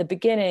in the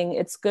beginning,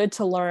 it's good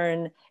to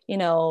learn, you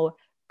know,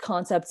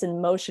 concepts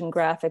in motion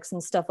graphics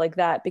and stuff like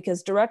that,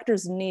 because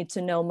directors need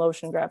to know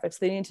motion graphics.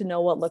 They need to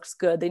know what looks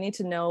good. They need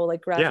to know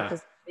like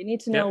graphic, they need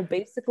to know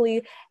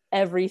basically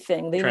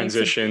everything. They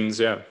Transitions,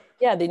 need to,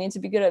 they need to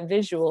be good at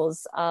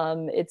visuals.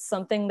 It's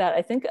something that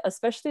I think,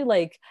 especially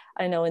like,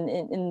 I know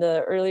in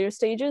the earlier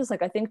stages,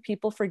 like I think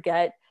people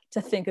forget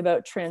to think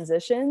about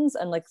transitions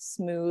and like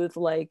smooth,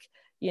 like,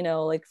 you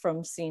know, like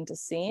from scene to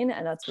scene.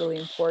 And that's really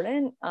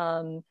important.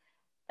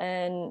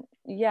 And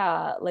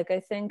yeah, like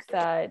I think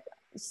that,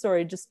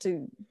 sorry, just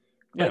to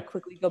like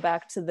quickly go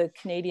back to the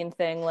Canadian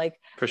thing, like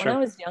when I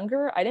was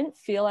younger, I didn't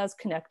feel as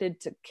connected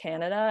to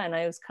Canada, and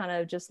I was kind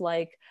of just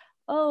like,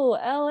 oh,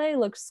 LA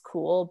looks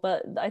cool.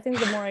 But I think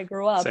the more I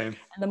grew up and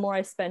the more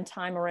I spend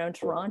time around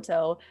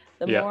Toronto,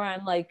 the more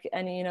I'm like,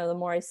 and you know, the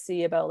more I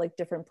see about like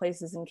different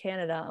places in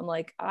Canada, I'm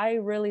like, I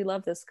really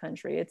love this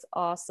country. It's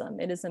awesome.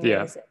 It is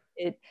amazing.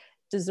 It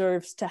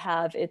deserves to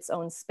have its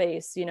own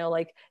space. You know,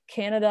 like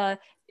Canada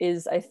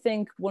is, I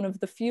think, one of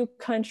the few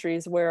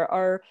countries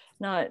where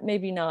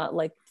maybe not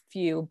like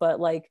few, but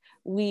like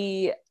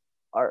we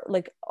are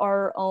like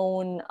our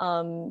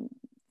own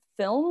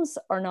films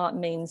are not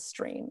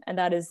mainstream, and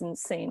that is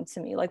insane to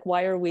me. Like,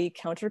 why are we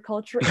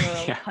counterculture in our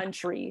own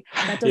country?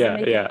 That doesn't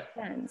make any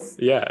sense.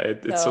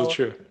 It's so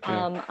true. It's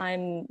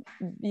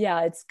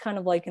kind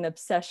of like an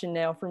obsession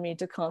now for me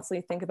to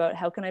constantly think about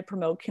how can I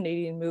promote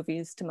Canadian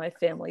movies to my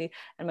family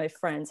and my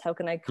friends. How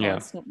can I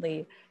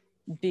constantly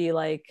be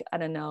like, I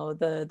don't know,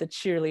 the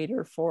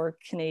cheerleader for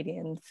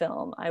Canadian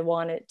film. I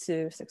want it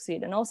to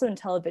succeed. And also in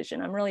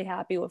television, I'm really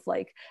happy with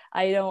like,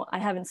 I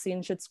haven't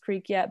seen Schitt's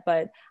Creek yet,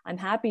 but I'm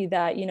happy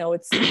that, you know,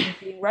 it's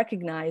being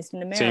recognized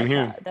in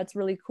America. That's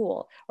really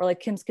cool. Or like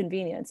Kim's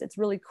Convenience. It's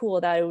really cool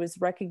that it was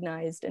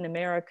recognized in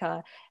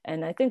America,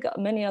 and I think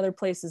many other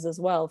places as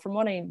well. From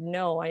what I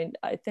know, I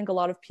think a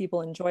lot of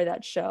people enjoy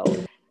that show.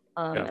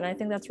 And I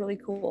think that's really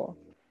cool.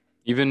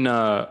 Even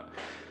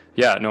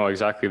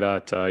exactly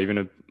that. Even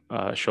a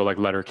show like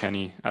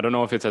Letterkenny, I don't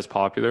know if it's as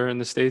popular in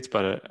the States,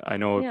 but I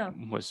know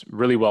it was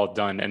really well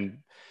done. And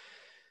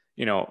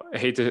you know, I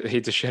hate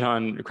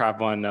to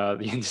crap on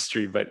the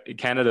industry, but in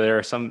Canada, there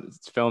are some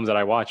films that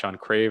I watch on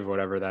Crave or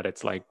whatever that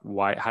it's like,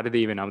 how did they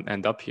even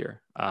end up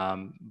here?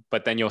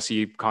 But then you'll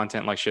see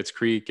content like Schitt's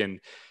Creek and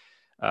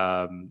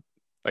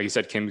like you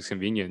said, Kim's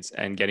Convenience,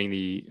 and getting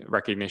the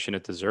recognition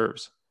it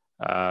deserves.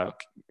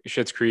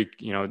 Schitt's Creek,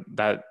 you know,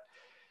 that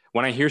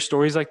when I hear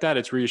stories like that,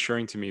 it's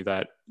reassuring to me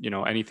that,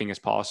 anything is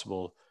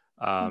possible.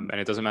 And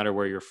it doesn't matter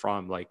where you're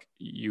from. Like,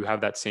 you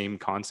have that same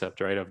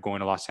concept, right? Of going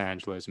to Los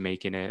Angeles,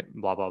 making it,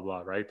 blah, blah, blah,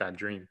 right? That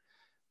dream.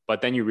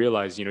 But then you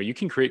realize, you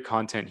can create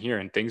content here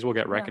and things will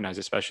get Yeah. recognized,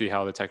 especially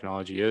how the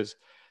technology is.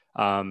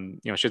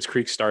 Schitt's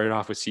Creek started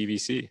off with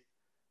CBC,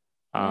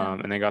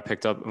 and then got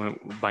picked up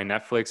by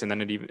Netflix. And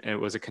then it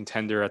was a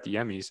contender at the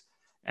Emmys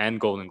and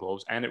Golden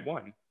Globes, and it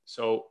won.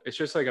 So it's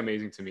just like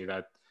amazing to me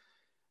that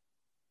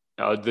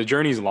the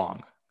journey's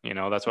long.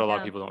 That's what a lot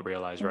of people don't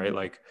realize, right?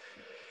 Like,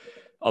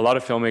 a lot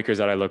of filmmakers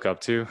that I look up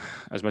to,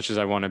 as much as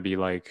I want to be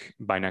like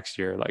by next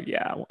year, like,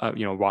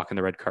 walking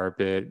the red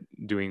carpet,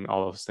 doing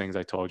all those things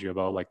I told you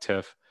about, like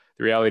TIFF.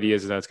 The reality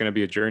is that it's going to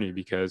be a journey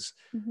because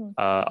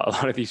a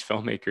lot of these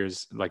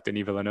filmmakers, like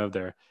Denis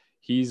Villeneuve,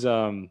 he's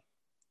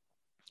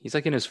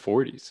like in his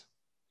 40s.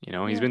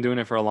 He's been doing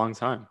it for a long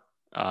time.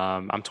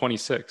 I'm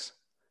 26,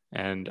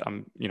 and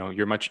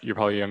you're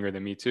probably younger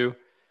than me too.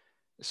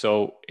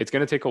 So it's going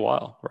to take a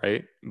while,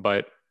 right?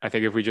 But I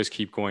think if we just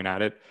keep going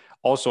at it.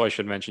 Also, I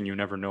should mention, you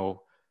never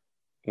know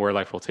where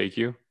life will take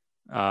you.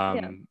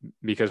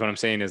 Because what I'm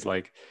saying is,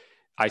 like,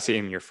 I say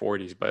in your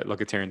 40s, but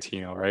look at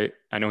Tarantino, right?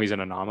 I know he's an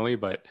anomaly,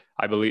 but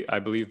I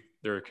believe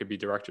there could be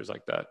directors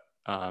like that.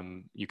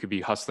 You could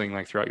be hustling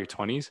like throughout your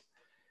 20s,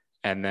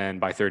 and then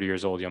by 30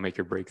 years old, you'll make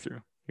your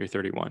breakthrough. You're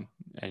 31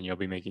 and you'll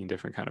be making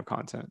different kind of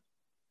content.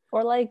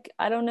 Or like,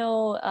 I don't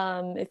know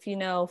if you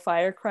know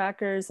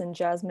Firecrackers and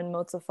Jasmine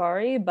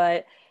Mozafari,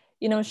 but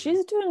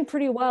she's doing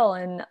pretty well,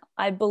 and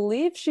I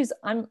believe she's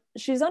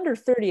under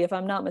 30 if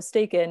I'm not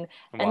mistaken.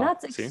 Wow. And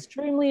that's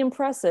extremely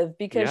impressive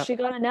because she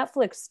got a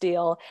Netflix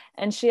deal,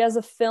 and she has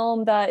a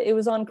film that it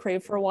was on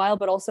Crave for a while,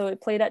 but also it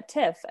played at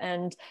TIFF.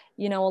 And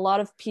a lot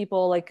of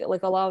people, like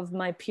a lot of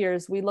my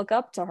peers, we look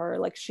up to her.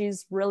 Like,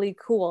 she's really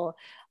cool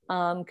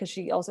because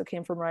she also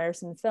came from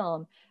Ryerson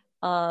Film.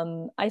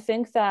 I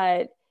think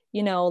that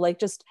like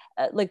just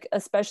like,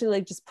 especially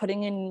like just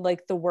putting in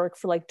like the work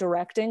for like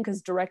directing,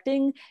 because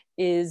directing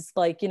is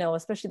like,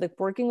 especially like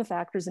working with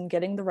actors and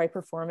getting the right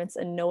performance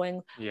and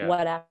knowing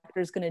what actor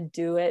is going to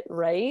do it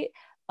right,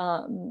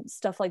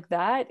 stuff like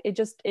that.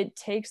 It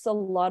takes a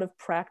lot of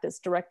practice.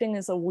 Directing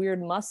is a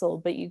weird muscle,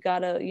 but you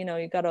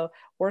gotta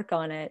work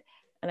on it.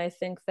 And I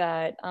think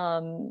that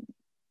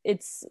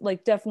it's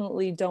like,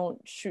 definitely don't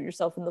shoot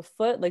yourself in the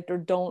foot, like, or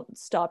don't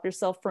stop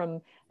yourself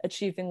from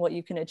achieving what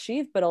you can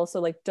achieve, but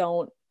also like,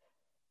 don't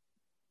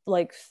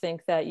like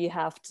think that you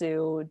have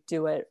to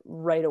do it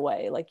right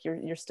away. Like,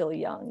 you're still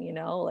young,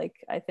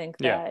 like, I think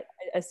that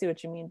I see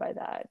what you mean by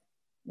that.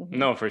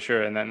 No, for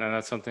sure. And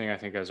that's something I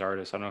think as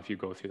artists, I don't know if you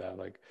go through that,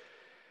 like,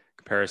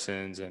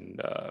 comparisons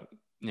and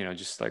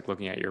just like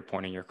looking at your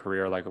point in your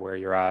career, like where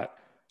you're at.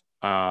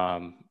 I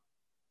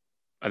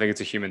think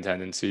it's a human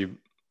tendency,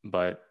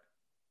 but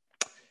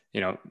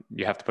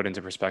you have to put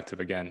into perspective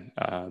again.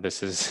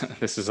 This is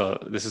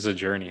a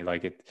journey.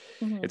 Like,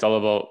 it's all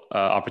about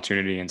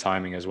opportunity and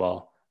timing as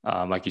well.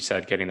 Like you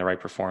said, getting the right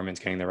performance,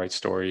 getting the right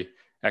story,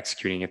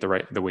 executing it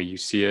the way you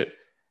see it,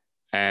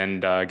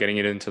 and getting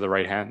it into the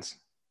right hands.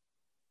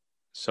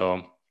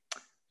 So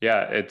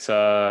yeah, it's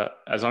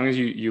as long as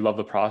you love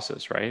the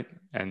process, right,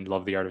 and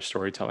love the art of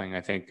storytelling,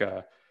 I think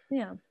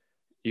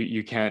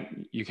you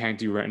can't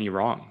do any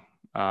wrong.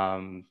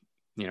 And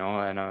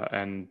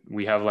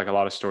we have like a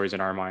lot of stories in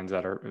our minds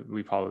that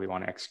we probably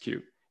want to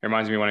execute. It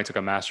reminds me when I took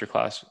a master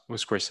class with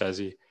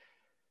Scorsese.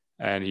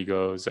 And he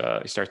goes,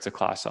 he starts the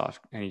class off,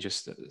 and he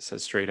just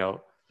says straight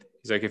out,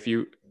 he's like, if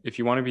you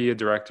want to be a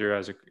director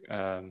as a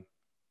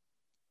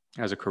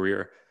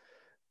career,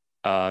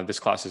 this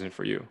class isn't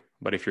for you.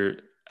 But if you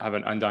have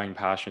an undying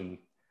passion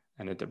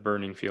and a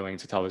burning feeling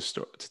to tell a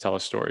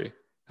story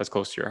that's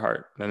close to your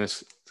heart, then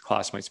this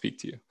class might speak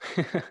to you.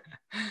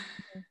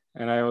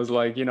 And I was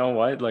like, you know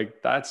what?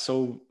 Like, that's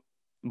so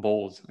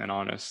bold and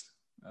honest.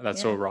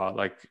 That's so raw.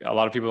 Like, a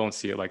lot of people don't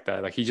see it like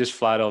that. Like, he just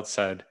flat out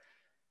said,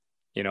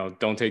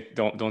 don't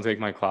take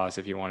my class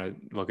if you want to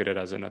look at it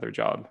as another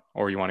job,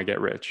 or you want to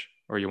get rich,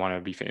 or you want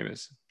to be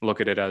famous.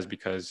 Look at it as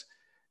because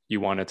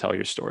you want to tell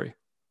your story.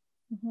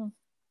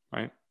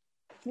 Right?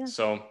 Yeah.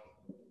 So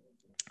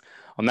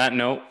on that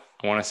note,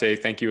 I want to say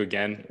thank you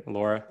again,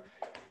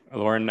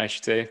 Lauren, I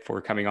should say, for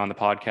coming on the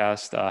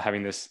podcast,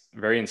 having this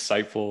very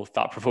insightful,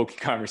 thought-provoking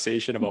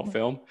conversation about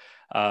film.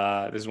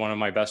 This is one of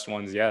my best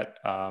ones yet.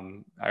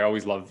 I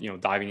always love,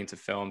 diving into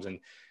films and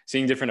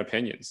seeing different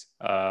opinions.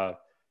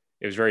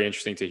 It was very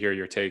interesting to hear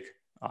your take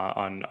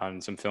on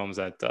some films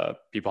that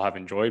people have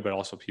enjoyed, but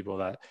also people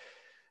that,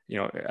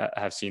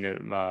 have seen it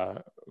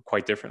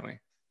quite differently,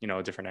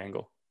 a different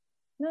angle.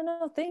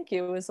 No, thank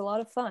you. It was a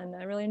lot of fun.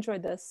 I really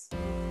enjoyed this.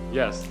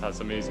 Yes,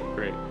 that's amazing.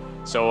 Great.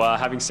 So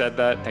having said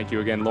that, thank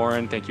you again,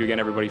 Lauren. Thank you again,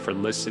 everybody, for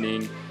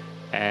listening,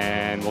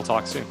 and we'll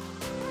talk soon.